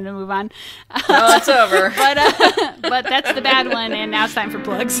guess it's time to move on. Well, it's over. But that's the bad one, and now it's time for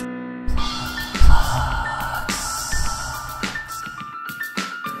plugs.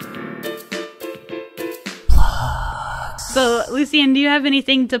 So, Lucianne, do you have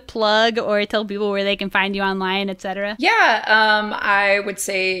anything to plug or tell people where they can find you online, etc.? Yeah, I would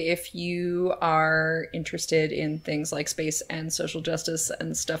say if you are interested in things like space and social justice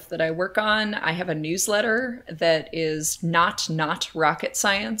and stuff that I work on, I have a newsletter that is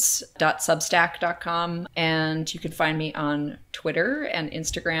notrocketscience.substack.com, and you can find me on Twitter and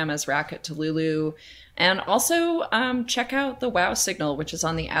Instagram as RocketToLulu. And also check out the WoW Signal, which is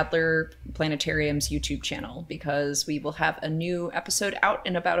on the Adler Planetarium's YouTube channel, because we will have a new episode out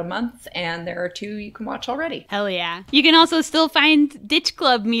in about a month, and there are 2 you can watch already. Hell yeah. You can also still find Ditch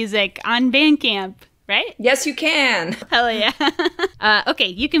Club music on Bandcamp, right? Yes, you can. Hell yeah. Okay,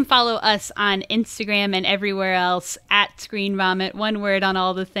 you can follow us on Instagram and everywhere else at ScreenVomit, one word on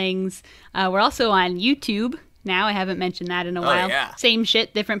all the things. We're also on YouTube. Now, I haven't mentioned that in a while. Yeah. Same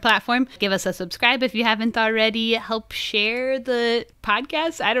shit, different platform. Give us a subscribe if you haven't already. Help share the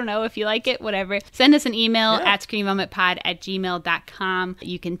podcast. I don't know if you like it, whatever. Send us an email at screenvomitpod@gmail.com.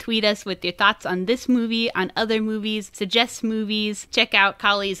 You can tweet us with your thoughts on this movie, on other movies, suggest movies. Check out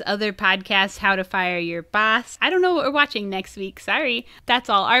Collie's other podcast, How to Fire Your Boss. I don't know what we're watching next week. Sorry. That's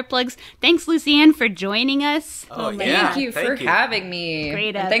all our plugs. Thanks, Lucianne, for joining us. Thank you for having me.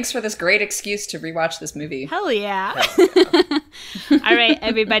 Great. And thanks for this great excuse to rewatch this movie. Hell yeah. All right,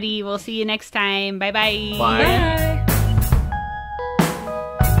 everybody. We'll see you next time. Bye-bye. Bye.